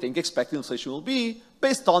where they think expected inflation will be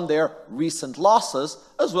based on their recent losses,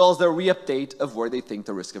 as well as their re-update of where they think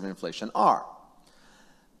the risk of inflation are.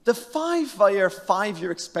 The five-year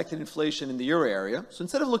expected inflation in the euro area, so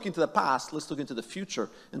instead of looking to the past, let's look into the future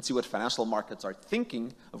and see what financial markets are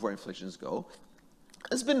thinking of where inflations go,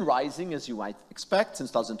 has been rising, as you might expect, since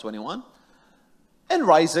 2021, and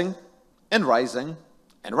rising, and rising,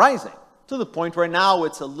 and rising, to the point where now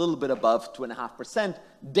it's a little bit above 2.5%,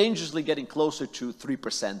 dangerously getting closer to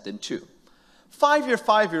 3% than 2.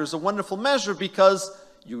 5-year is a wonderful measure because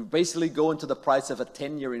you basically go into the price of a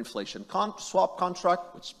 10-year inflation swap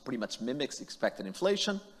contract, which pretty much mimics expected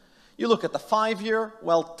inflation. You look at the 5-year,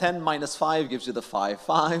 well, 10 minus 5 gives you the 5,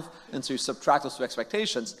 and so you subtract those two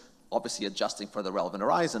expectations, obviously adjusting for the relevant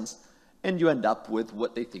horizons, and you end up with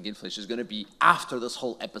what they think inflation is going to be after this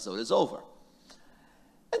whole episode is over.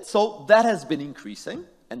 And so that has been increasing,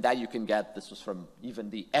 and that you can get, this was from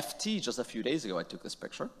even the FT just a few days ago, I took this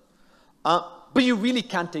picture. But you really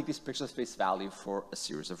can't take these pictures at face value for a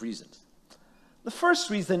series of reasons. The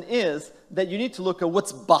first reason is that you need to look at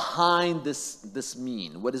what's behind this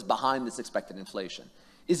mean, what is behind this expected inflation.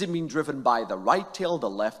 Is it being driven by the right tail, the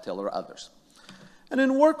left tail, or others? And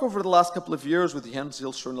in work over the last couple of years with Jens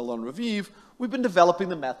Hilscher and Alon Raviv, we've been developing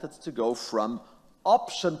the methods to go from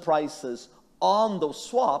option prices on those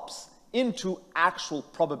swaps into actual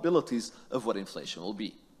probabilities of what inflation will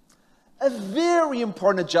be. A very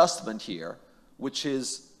important adjustment here, which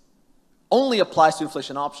only applies to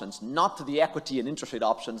inflation options, not to the equity and interest rate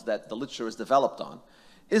options that the literature is developed on,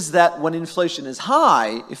 is that when inflation is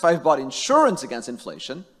high, if I've bought insurance against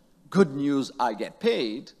inflation, good news, I get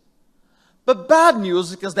paid, but bad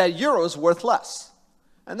news because that euro is worth less.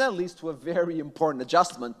 And that leads to a very important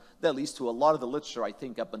adjustment that leads to a lot of the literature, I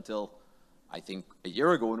think, up until a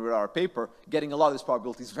year ago when we wrote our paper, getting a lot of these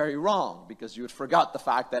probabilities very wrong because you had forgot the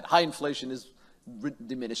fact that high inflation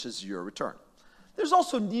diminishes your return. There's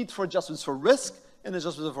also need for adjustments for risk and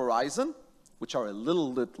adjustments of horizon, which are a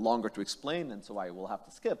little bit longer to explain, and so I will have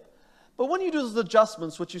to skip. But when you do those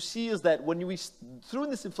adjustments, what you see is that through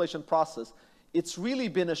this inflation process, it's really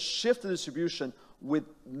been a shift in distribution with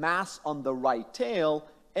mass on the right tail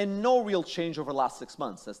and no real change over the last 6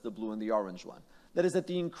 months. That's the blue and the orange one. That is that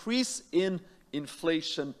the increase in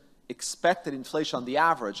inflation, expected inflation on the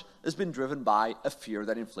average, has been driven by a fear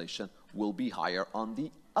that inflation will be higher on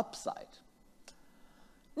the upside.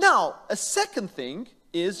 Now, a second thing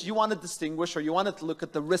is you want to distinguish, or you want to look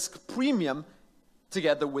at the risk premium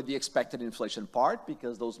together with the expected inflation part,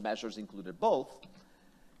 because those measures included both.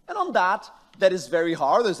 And on that is very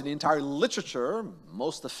hard. There's an entire literature,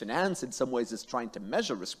 most of finance in some ways is trying to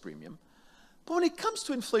measure risk premium. But when it comes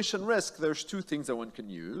to inflation risk, there's two things that one can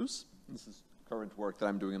use. This is current work that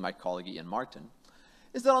I'm doing with my colleague Ian Martin.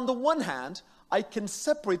 Is that on the one hand, I can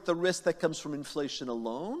separate the risk that comes from inflation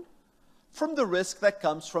alone from the risk that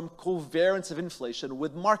comes from covariance of inflation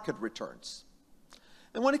with market returns.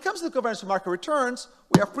 And when it comes to the covariance of market returns,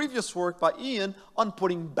 we have previous work by Ian on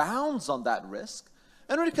putting bounds on that risk.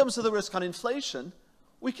 And when it comes to the risk on inflation,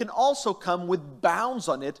 we can also come with bounds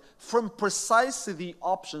on it from precisely the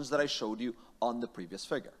options that I showed you on the previous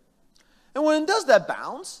figure. And when it does that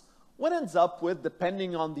bounds, what ends up with,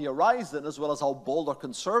 depending on the horizon, as well as how bold or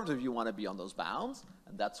conservative you want to be on those bounds,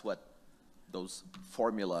 and that's what those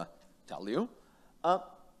formula tell you,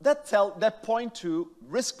 that point to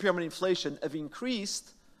risk pyramid inflation have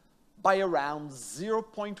increased by around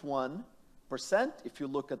 0.1%, if you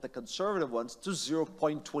look at the conservative ones, to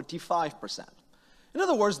 0.25%. In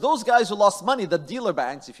other words, those guys who lost money, the dealer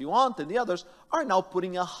banks, if you want, and the others, are now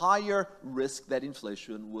putting a higher risk that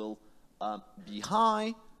inflation will be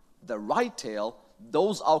high. The right tail,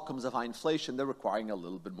 those outcomes of high inflation, they're requiring a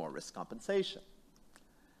little bit more risk compensation.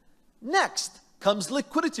 Next comes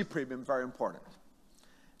liquidity premium, very important.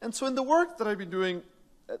 And so in the work that I've been doing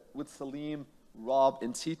with Salim, Rob,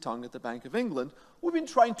 and Seetong at the Bank of England, we've been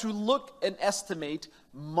trying to look and estimate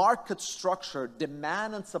market structure,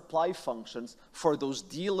 demand and supply functions for those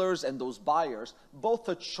dealers and those buyers, both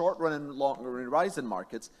at short-run and long-run horizon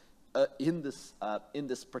markets in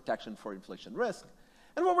this protection for inflation risk.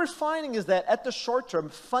 And what we're finding is that at the short term,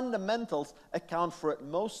 fundamentals account for at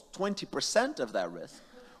most 20% of that risk,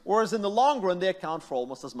 whereas in the long run, they account for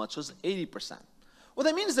almost as much as 80%. What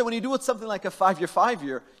that means is that when you do it something like a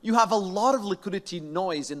 5-year, you have a lot of liquidity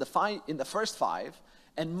noise in the first 5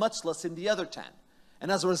 and much less in the other 10.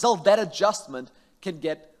 And as a result, that adjustment can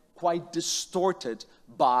get quite distorted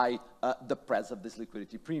by the presence of this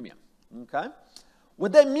liquidity premium. Okay?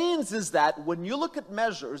 What that means is that when you look at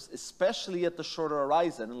measures, especially at the shorter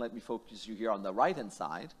horizon, and let me focus you here on the right-hand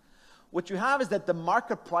side, what you have is that the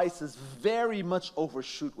market prices very much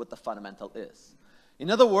overshoot what the fundamental is. In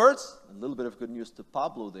other words, a little bit of good news to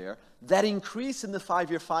Pablo there, that increase in the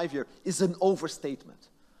 5-year is an overstatement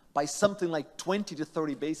by something like 20 to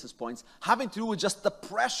 30 basis points, having to do with just the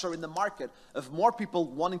pressure in the market of more people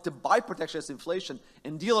wanting to buy protection against inflation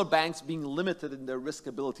and dealer banks being limited in their risk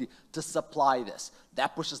ability to supply this.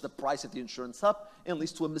 That pushes the price of the insurance up and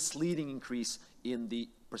leads to a misleading increase in the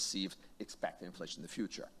perceived expected inflation in the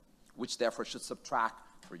future, which therefore should subtract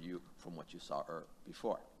for you from what you saw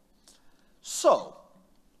before. So,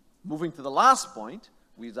 moving to the last point,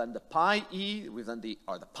 we've done the pi E, we've done the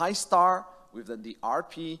pi star, we've done the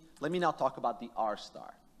RP. Let me now talk about the R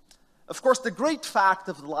star. Of course, the great fact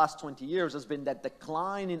of the last 20 years has been that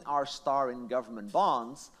decline in R star in government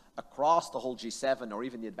bonds across the whole G7 or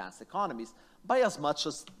even the advanced economies by as much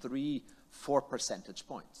as 3-4 percentage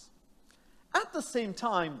points. At the same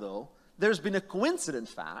time, though, there's been a coincident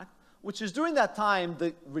fact, which is during that time,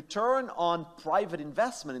 the return on private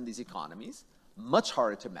investment in these economies, much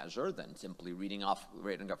harder to measure than simply reading off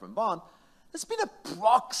rate on government bond, has been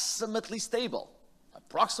approximately stable.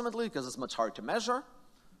 Approximately, because it's much harder to measure.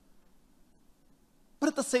 But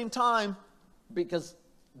at the same time, because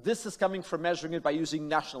this is coming from measuring it by using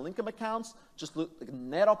national income accounts, just look at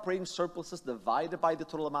net operating surpluses divided by the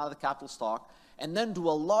total amount of the capital stock, and then do a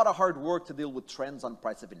lot of hard work to deal with trends on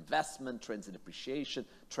price of investment, trends in appreciation,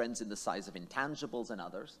 trends in the size of intangibles and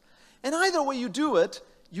others. And either way you do it,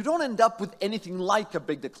 you don't end up with anything like a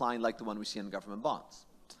big decline like the one we see in government bonds.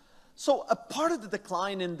 So a part of the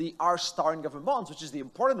decline in the R star in government bonds, which is the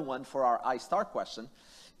important one for our I star question,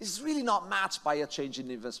 is really not matched by a change in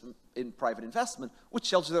investment in private investment, which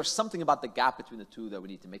tells you there's something about the gap between the two that we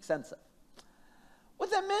need to make sense of. What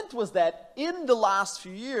that meant was that in the last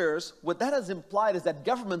few years, what that has implied is that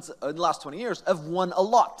governments in the last 20 years have won a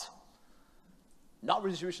lot. Not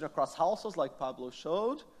redistribution across households like Pablo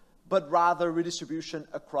showed, but rather redistribution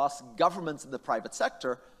across governments in the private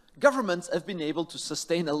sector. Governments have been able to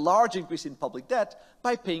sustain a large increase in public debt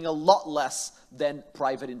by paying a lot less than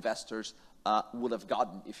private investors would have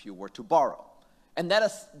gotten if you were to borrow. And that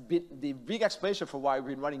has been the big explanation for why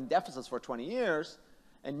we've been running deficits for 20 years,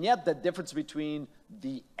 and yet the difference between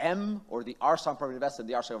the M, or the R star private investment, and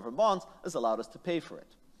the R star government bonds has allowed us to pay for it.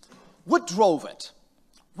 What drove it?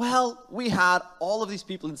 Well, we had all of these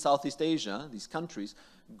people in Southeast Asia, these countries,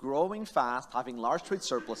 growing fast, having large trade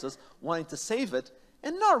surpluses, wanting to save it,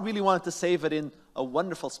 and not really wanting to save it in a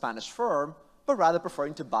wonderful Spanish firm, but rather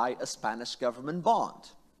preferring to buy a Spanish government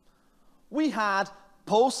bond. We had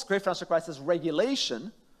post-Great Financial Crisis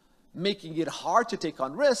regulation, making it hard to take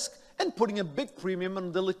on risk and putting a big premium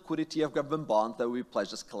on the liquidity of government bonds that we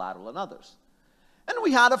pledged as collateral and others. And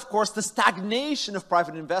we had, of course, the stagnation of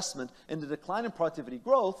private investment and the decline in productivity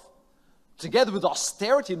growth, together with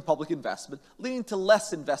austerity in public investment, leading to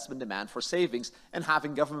less investment demand for savings and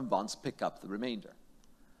having government bonds pick up the remainder.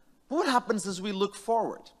 But what happens as we look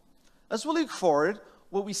forward? As we look forward,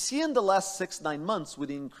 what we see in the last 6-9 months with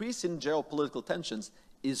the increase in geopolitical tensions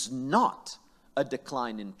is not a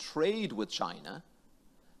decline in trade with China,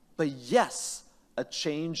 but yes, a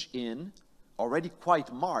change in, already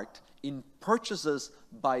quite marked, in purchases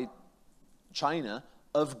by China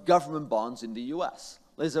of government bonds in the US.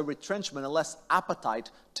 There's a retrenchment, a less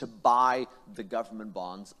appetite to buy the government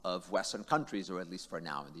bonds of Western countries, or at least for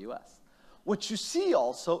now in the US. What you see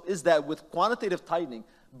also is that with quantitative tightening,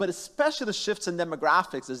 but especially the shifts in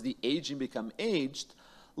demographics as the aging become aged,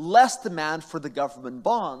 less demand for the government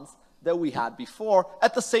bonds that we had before,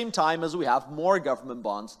 at the same time as we have more government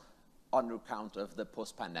bonds on account of the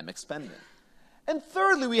post-pandemic spending. And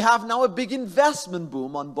thirdly, we have now a big investment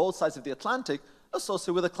boom on both sides of the Atlantic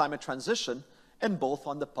associated with the climate transition, and both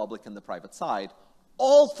on the public and the private side.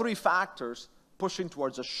 All three factors pushing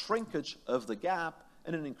towards a shrinkage of the gap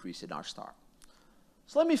and an increase in our star.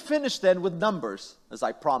 So let me finish then with numbers, as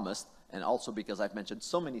I promised, and also because I've mentioned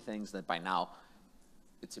so many things that by now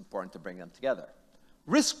it's important to bring them together.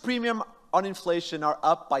 Risk premium on inflation are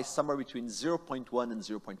up by somewhere between 0.1 and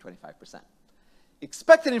 0.25%.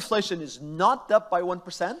 Expected inflation is not up by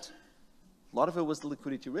 1%. A lot of it was the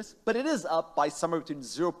liquidity risk, but it is up by somewhere between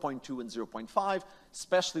 0.2 and 0.5,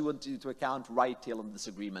 especially when you take into account right tail of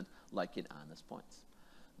disagreement, like in Anna's points.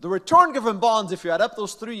 The return given bonds, if you add up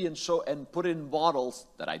those three and put in models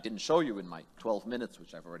that I didn't show you in my 12 minutes,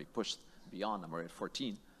 which I've already pushed beyond, I'm already at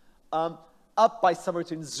 14, up by somewhere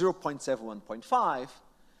between 0.7 and 1.5.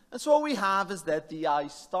 And so what we have is that the I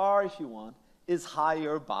star, if you want, is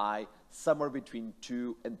higher by somewhere between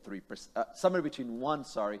 2 and 3%, somewhere between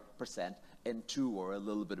 1% and 2, or a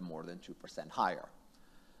little bit more than 2% higher.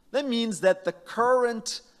 That means that the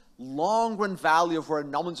current long-run value of where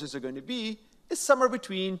nominals are going to be is somewhere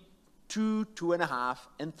between 2, 2.5,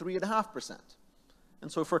 and 3.5%.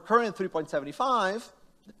 And so if we're currently at 3.75,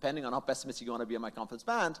 depending on how pessimistic you want to be on my confidence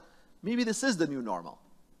band, maybe this is the new normal,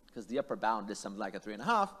 because the upper bound is something like a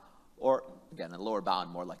 3.5, or again, a lower bound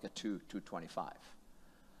more like a 2, 2.25.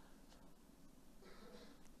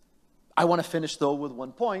 I want to finish, though, with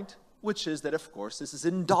one point, which is that, of course, this is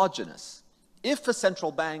endogenous. If a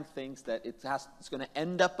central bank thinks that it's going to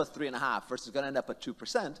end up at 3.5 versus going to end up at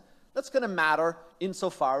 2%, that's going to matter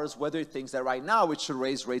insofar as whether it thinks that right now it should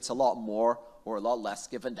raise rates a lot more or a lot less,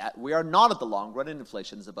 given that we are not at the long run and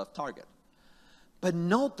inflation is above target. But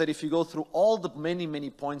note that if you go through all the many, many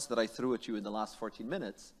points that I threw at you in the last 14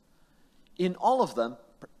 minutes, in all of them,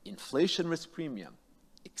 inflation risk premium,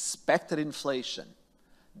 expected inflation,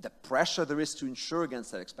 the pressure there is to insure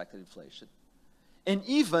against that expected inflation, and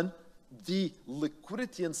even the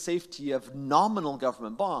liquidity and safety of nominal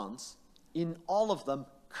government bonds, in all of them,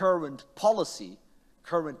 current policy,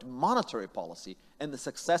 current monetary policy, and the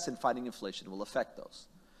success in fighting inflation will affect those.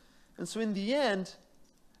 And so in the end,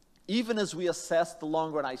 even as we assess the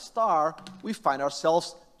long-run I star, we find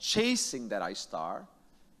ourselves chasing that I star,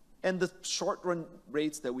 and the short-run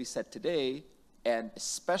rates that we set today, and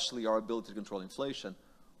especially our ability to control inflation,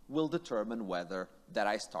 will determine whether that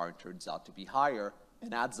I star turns out to be higher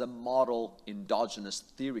and adds a model endogenous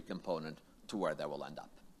theory component to where that will end up.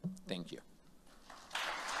 Thank you.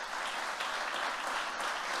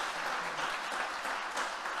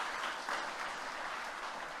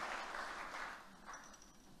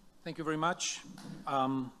 Thank you very much,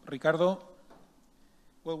 Ricardo.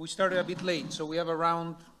 Well, we started a bit late, so we have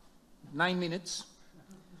around 9 minutes,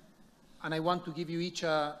 and I want to give you each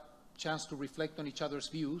a chance to reflect on each other's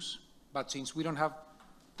views, but since we don't have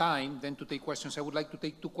time then to take questions, I would like to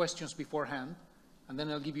take 2 questions beforehand, and then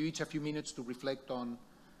I'll give you each a few minutes to reflect on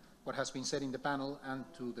what has been said in the panel and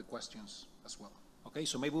to the questions as well. Okay,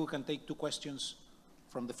 so maybe we can take 2 questions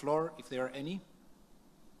from the floor, if there are any.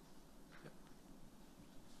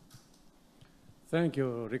 Thank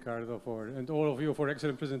you, Ricardo, and all of you for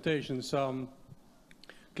excellent presentations.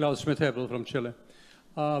 Klaus Schmidt-Hebel from Chile.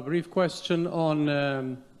 Brief question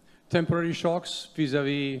on temporary shocks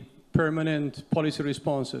vis-a-vis permanent policy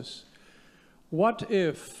responses. What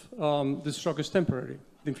if this shock is temporary?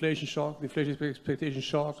 The inflation shock, the inflation expectation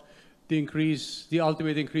shock, the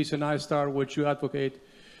ultimate increase in I star, which you advocate,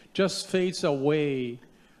 just fades away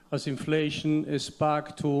as inflation is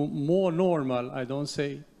back to more normal, I don't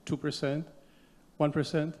say 2%,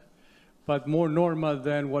 1%, but more normal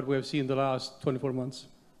than what we have seen in the last 24 months.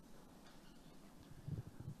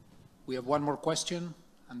 We have one more question,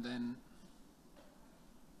 and then...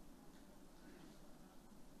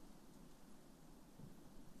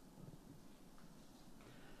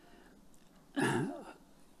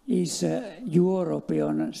 is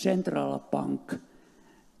European Central Bank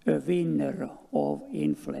a winner of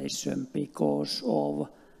inflation because of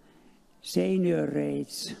senior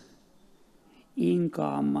rates,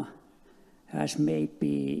 income has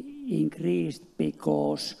maybe increased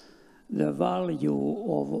because the value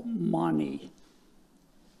of money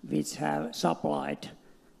which have supplied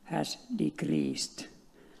has decreased.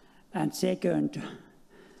 And second,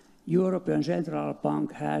 European Central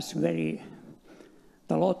Bank has a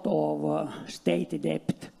lot of state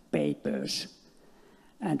debt papers.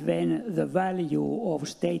 And when the value of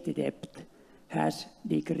state debt has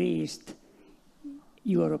decreased,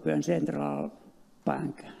 European Central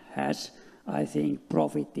Bank has, I think,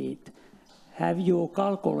 profited. Have you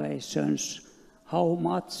calculations how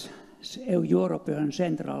much European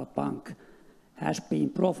Central Bank has been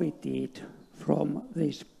profited from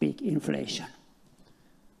this big inflation?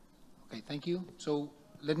 Okay, thank you. So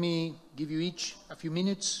let me give you each a few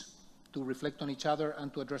minutes to reflect on each other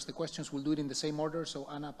and to address the questions. We'll do it in the same order. So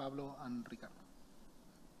Ana, Pablo, and Ricardo.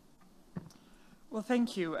 Well,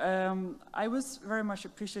 thank you. I was very much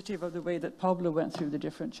appreciative of the way that Pablo went through the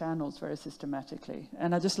different channels very systematically.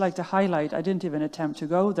 And I'd just like to highlight, I didn't even attempt to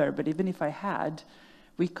go there, but even if I had,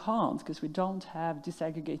 we can't because we don't have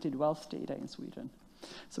disaggregated wealth data in Sweden.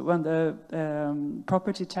 So when the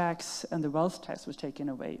property tax and the wealth tax was taken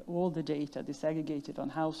away, all the data disaggregated on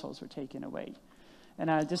households were taken away. And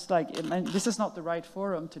I just this is not the right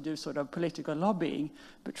forum to do sort of political lobbying,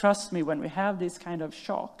 but trust me, when we have this kind of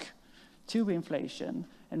shock to inflation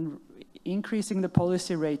and increasing the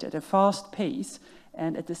policy rate at a fast pace,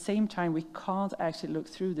 and at the same time we can't actually look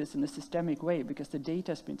through this in a systemic way because the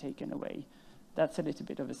data has been taken away. That's a little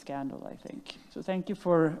bit of a scandal, I think. So thank you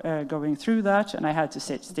for going through that, and I had to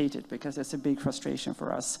state it because it's a big frustration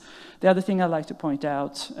for us. The other thing I'd like to point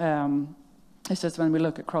out is just when we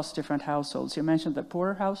look across different households, you mentioned that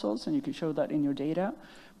poorer households, and you can show that in your data,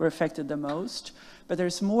 were affected the most. But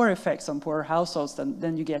there's more effects on poorer households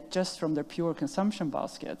than you get just from their pure consumption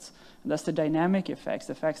baskets. And that's the dynamic effects,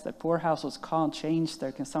 the fact that poor households can't change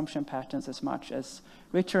their consumption patterns as much as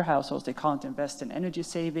richer households. They can't invest in energy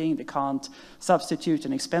saving, they can't substitute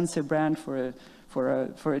an expensive brand for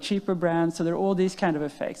a cheaper brand. So there are all these kind of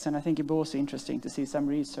effects, and I think it'd be also interesting to see some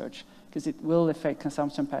research because it will affect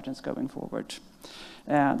consumption patterns going forward.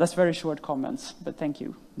 That's very short comments, but thank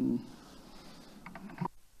you.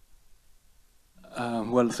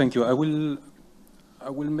 Well, thank you. I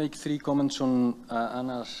will make 3 comments on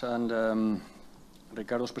Anna's and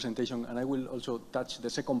Ricardo's presentation, and I will also touch the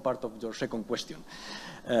second part of your second question.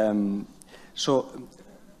 So,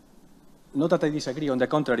 not that I disagree, on the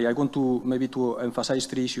contrary, I want to maybe to emphasize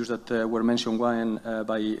 3 issues that were mentioned, one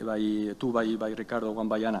two by Ricardo, one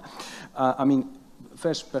by Anna. I mean,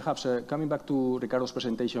 first, perhaps coming back to Ricardo's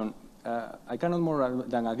presentation, I cannot more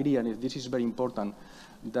than agree, and this is very important,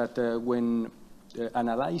 that when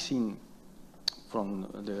analyzing from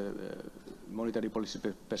the monetary policy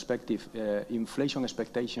perspective, inflation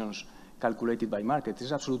expectations calculated by markets,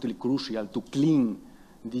 is absolutely crucial to clean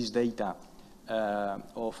this data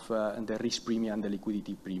of the risk premium and the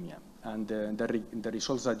liquidity premium. And the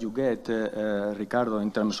results that you get, Ricardo,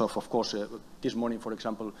 in terms of course, this morning, for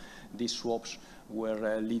example, these swaps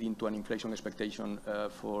were leading to an inflation expectation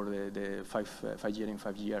for the 5-year and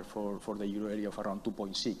 5-year for the euro area of around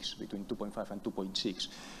 2.6, between 2.5 and 2.6.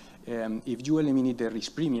 If you eliminate the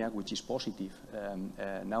risk premium, which is positive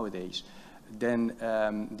nowadays, then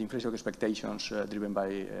the inflation expectations driven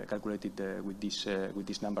by calculated with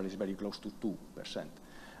this number is very close to 2%.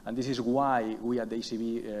 And this is why we at the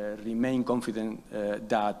ECB remain confident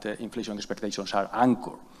that inflation expectations are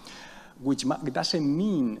anchored, which doesn't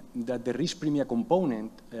mean that the risk premium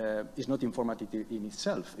component is not informative in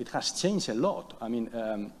itself. It has changed a lot. I mean,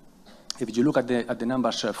 if you look at the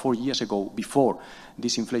numbers 4 years ago, before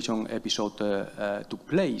this inflation episode took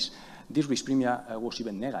place, this risk premium was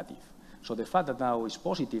even negative. So the fact that now it's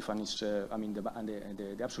positive and it's, I mean,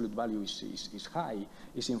 the absolute value is high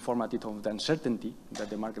is informative of the uncertainty that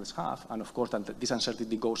the markets have, and of course that this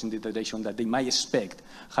uncertainty goes in the direction that they might expect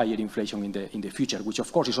higher inflation in the future, which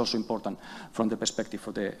of course is also important from the perspective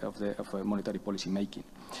of monetary policy making.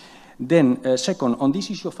 Then second, on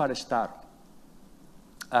this issue of R-star,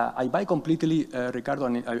 I buy completely, Ricardo,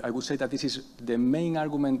 and I would say that this is the main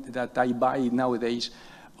argument that I buy nowadays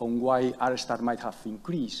on why R-star might have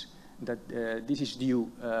increased, that this is due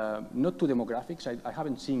not to demographics. I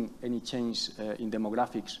haven't seen any change in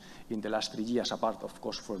demographics in the last 3 years, apart, of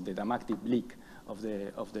course, for the dramatic bleak of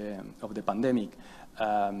the pandemic.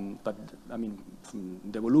 But I mean,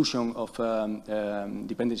 the evolution of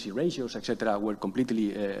dependency ratios, etc., were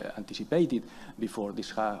completely anticipated before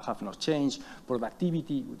this have not changed.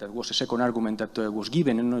 Productivity, that was a second argument that was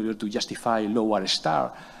given in order to justify lower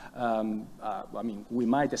star. I mean, we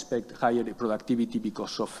might expect higher productivity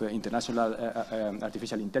because of international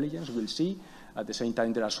artificial intelligence, we'll see. At the same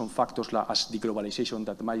time, there are some factors like as deglobalization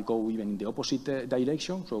that might go even in the opposite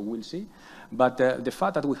direction, so we'll see. But the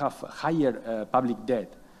fact that we have higher public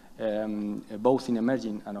debt, both in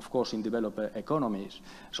emerging and, of course, in developed economies,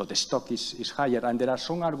 so the stock is higher, and there are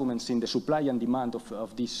some arguments in the supply and demand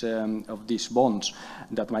of these bonds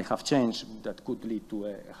that might have changed that could lead to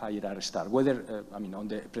a higher R star. Whether, I mean, on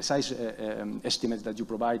the precise estimates that you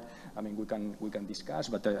provide, I mean, we can discuss,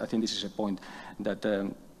 but I think this is a point that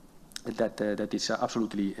that is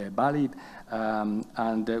absolutely valid,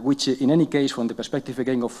 and which, in any case, from the perspective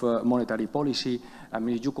again of monetary policy, I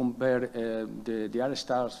mean, if you compare the R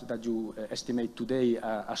stars that you estimate today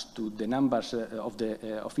as to the numbers of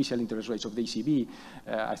the official interest rates of the ECB,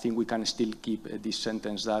 I think we can still keep this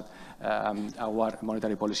sentence that our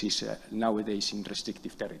monetary policy is nowadays in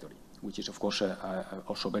restrictive territory, which is, of course,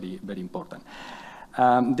 also very, very important.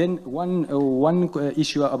 Then one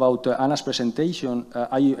issue about Anna's presentation,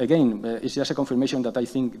 it's just a confirmation that I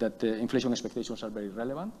think that inflation expectations are very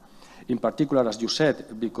relevant. In particular, as you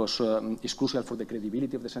said, because it's crucial for the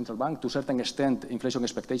credibility of the central bank. To a certain extent, inflation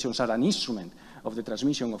expectations are an instrument of the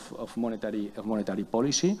transmission of monetary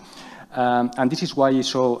policy. And this is why it's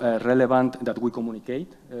so relevant that we communicate,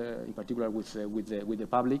 in particular with the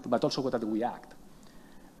public, but also that we act.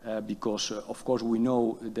 Because, of course, we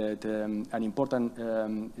know that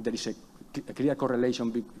there is a clear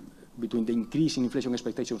correlation between the increase in inflation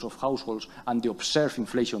expectations of households and the observed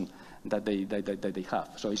inflation that they have.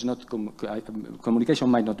 So it's not communication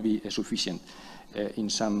might not be sufficient in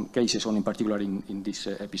some cases, or in particular in these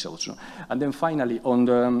episodes. No? And then finally,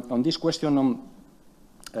 on this question on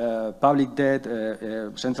public debt,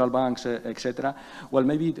 central banks, etc., well,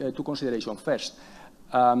 maybe two considerations. First,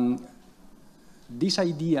 this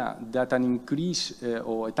idea that an increase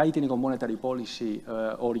or a tightening of monetary policy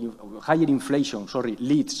or higher inflation,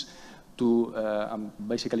 leads to,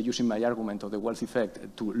 basically using my argument of the wealth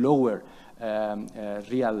effect, to lower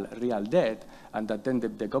real debt, and that then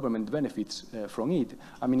the government benefits from it.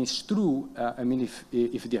 I mean, it's true. I mean, if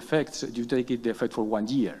the effects, you take the effect for 1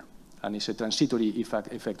 year, and it's a transitory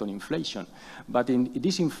effect on inflation. But in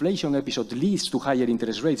this inflation episode leads to higher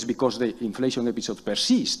interest rates because the inflation episode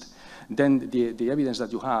persists. Then the evidence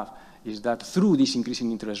that you have is that through this increase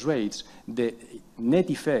in interest rates, the net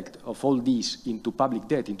effect of all this into public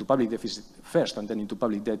debt is first, and then into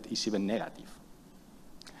public debt is even negative.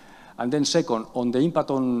 And then second, on the impact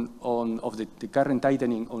of the current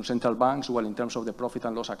tightening on central banks, well, in terms of the profit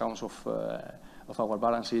and loss accounts of our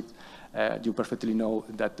balance sheet, you perfectly know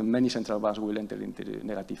that many central banks will enter into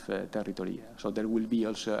negative territory. So there will be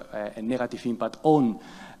also a negative impact on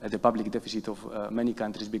the public deficit of many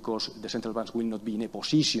countries because the central banks will not be in a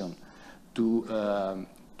position to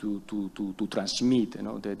transmit,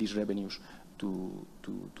 these revenues to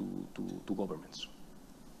governments.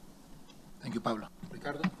 Thank you, Pablo.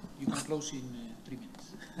 Ricardo, you can close in 3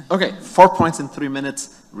 minutes. Okay, 4 points in 3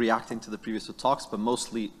 minutes, reacting to the previous two talks, but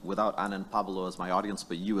mostly without Anna and Pablo as my audience,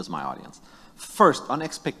 but you as my audience. First, on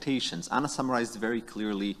expectations, Anna summarized very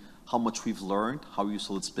clearly how much we've learned, how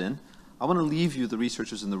useful it's been. I want to leave you, the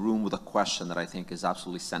researchers in the room, with a question that I think is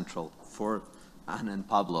absolutely central for Anna and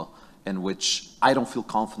Pablo, and which I don't feel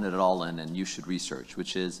confident at all in, and you should research,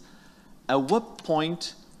 which is, at what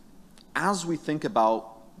point, as we think about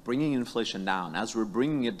bringing inflation down, as we're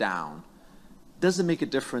bringing it down, does it make a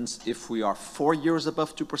difference if we are 4 years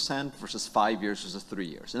above 2% versus 5 years versus 3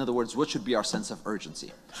 years? In other words, what should be our sense of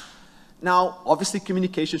urgency? Now, obviously,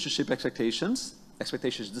 communication should shape expectations.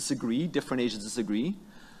 Expectations disagree, different agents disagree.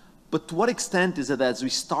 But to what extent is it that as we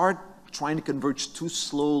start trying to converge too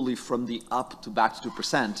slowly from the up to back to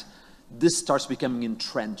 2%, this starts becoming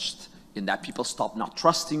entrenched in that people stop not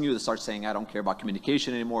trusting you, they start saying, I don't care about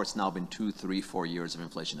communication anymore. It's now been 2, 3, 4 years of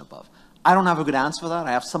inflation above. I don't have a good answer for that.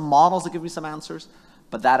 I have some models that give me some answers,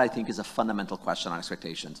 but that I think is a fundamental question on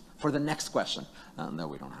expectations for the next question that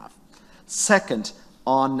we don't have. Second,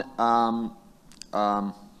 on, oh,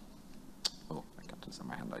 I got this in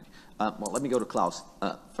my hand already. Well, let me go to Klaus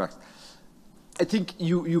first. I think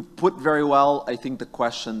you put very well, I think, the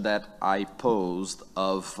question that I posed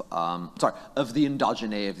of the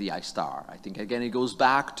endogeneity of the I star. I think, again, it goes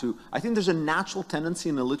back to, I think there's a natural tendency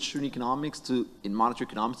in the literature in economics in monetary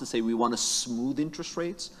economics to say we want to smooth interest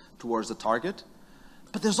rates towards the target.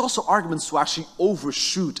 But there's also arguments to actually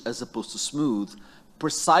overshoot as opposed to smooth,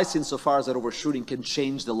 precisely insofar as that overshooting can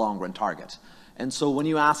change the long-run target. And so when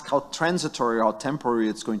you ask how transitory or how temporary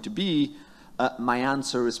it's going to be, my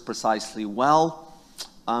answer is precisely, well,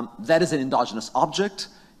 that is an endogenous object,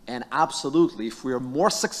 and absolutely, if we are more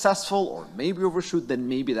successful or maybe overshoot, then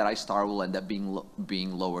maybe that I star will end up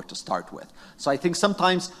being lower to start with. So I think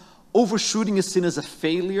sometimes overshooting is seen as a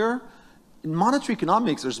failure. In monetary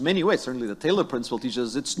economics, there's many ways. Certainly the Taylor principle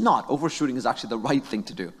teaches it's not. Overshooting is actually the right thing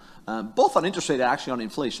to do, both on interest rate and actually on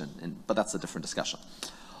inflation, but that's a different discussion.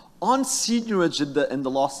 On seigniorage and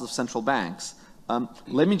the losses of central banks,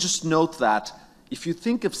 let me just note that if you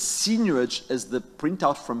think of seigniorage as the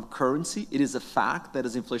printout from currency, it is a fact that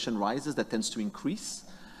as inflation rises, that tends to increase.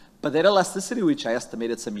 But that elasticity, which I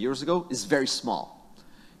estimated some years ago, is very small.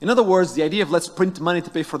 In other words, the idea of let's print money to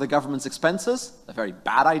pay for the government's expenses, a very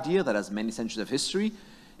bad idea that has many centuries of history,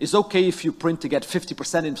 is okay if you print to get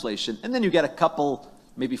 50% inflation, and then you get a couple,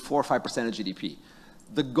 maybe 4 or 5% of GDP.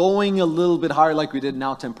 The going a little bit higher like we did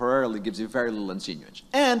now temporarily gives you very little in seigniorage.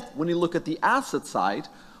 And when you look at the asset side,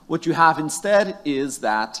 what you have instead is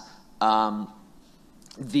that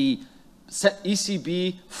the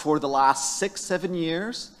ECB for the last 6-7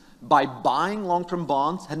 years, by buying long-term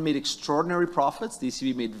bonds, had made extraordinary profits. The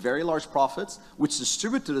ECB made very large profits, which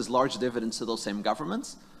distributed as large dividends to those same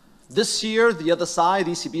governments. This year, the other side,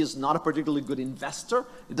 the ECB is not a particularly good investor.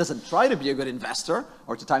 It doesn't try to be a good investor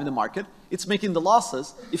or to time the market. It's making the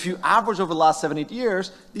losses. If you average over the last 7-8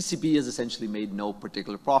 years, the ECB has essentially made no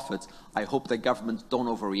particular profits. I hope that governments don't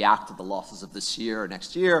overreact to the losses of this year or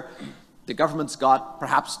next year. The government's got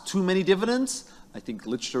perhaps too many dividends. I think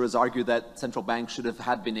literature has argued that central banks should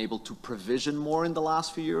have been able to provision more in the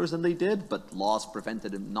last few years than they did, but laws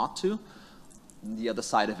prevented them not to. The other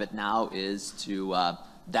side of it now is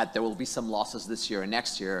that there will be some losses this year and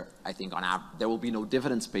next year. I think on average, there will be no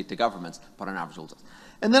dividends paid to governments, but on average, will.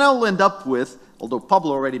 And then I'll end up with, although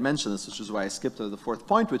Pablo already mentioned this, which is why I skipped to the fourth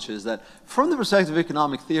point, which is that from the perspective of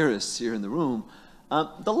economic theorists here in the room,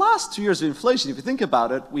 the last 2 years of inflation, if you think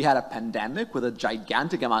about it, we had a pandemic with a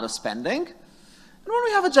gigantic amount of spending. And when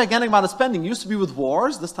we have a gigantic amount of spending, it used to be with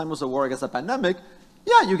wars, this time was a war against a pandemic,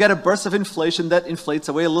 yeah, you get a burst of inflation that inflates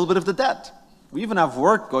away a little bit of the debt. We even have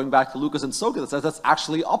work going back to Lucas and Soka that says that's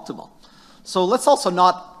actually optimal. So let's also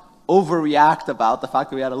not overreact about the fact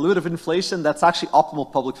that we had a little bit of inflation. That's actually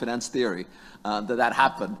optimal public finance theory, that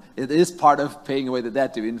happened. It is part of paying away the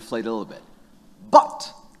debt to inflate a little bit.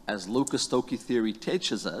 But, as Lucas Stokey theory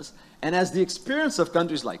teaches us, and as the experience of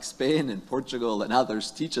countries like Spain and Portugal and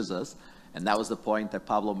others teaches us, and that was the point that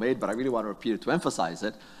Pablo made, but I really want to repeat it to emphasize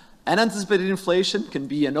it, unanticipated inflation can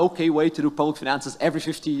be an okay way to do public finances every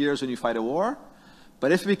 50 years when you fight a war.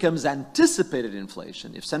 But if it becomes anticipated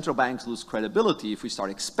inflation, if central banks lose credibility, if we start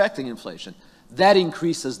expecting inflation, that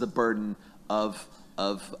increases the burden on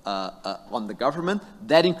the government,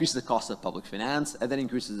 that increases the cost of public finance, and that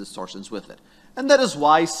increases distortions with it. And that is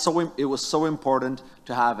why it was so important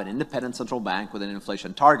to have an independent central bank with an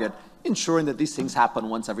inflation target, ensuring that these things happen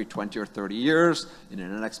once every 20 or 30 years in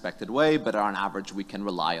an unexpected way, but on average we can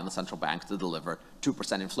rely on the central bank to deliver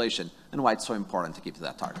 2% inflation, and why it's so important to keep to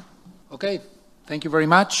that target. Okay, thank you very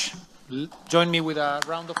much. Join me with a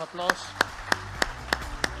round of applause.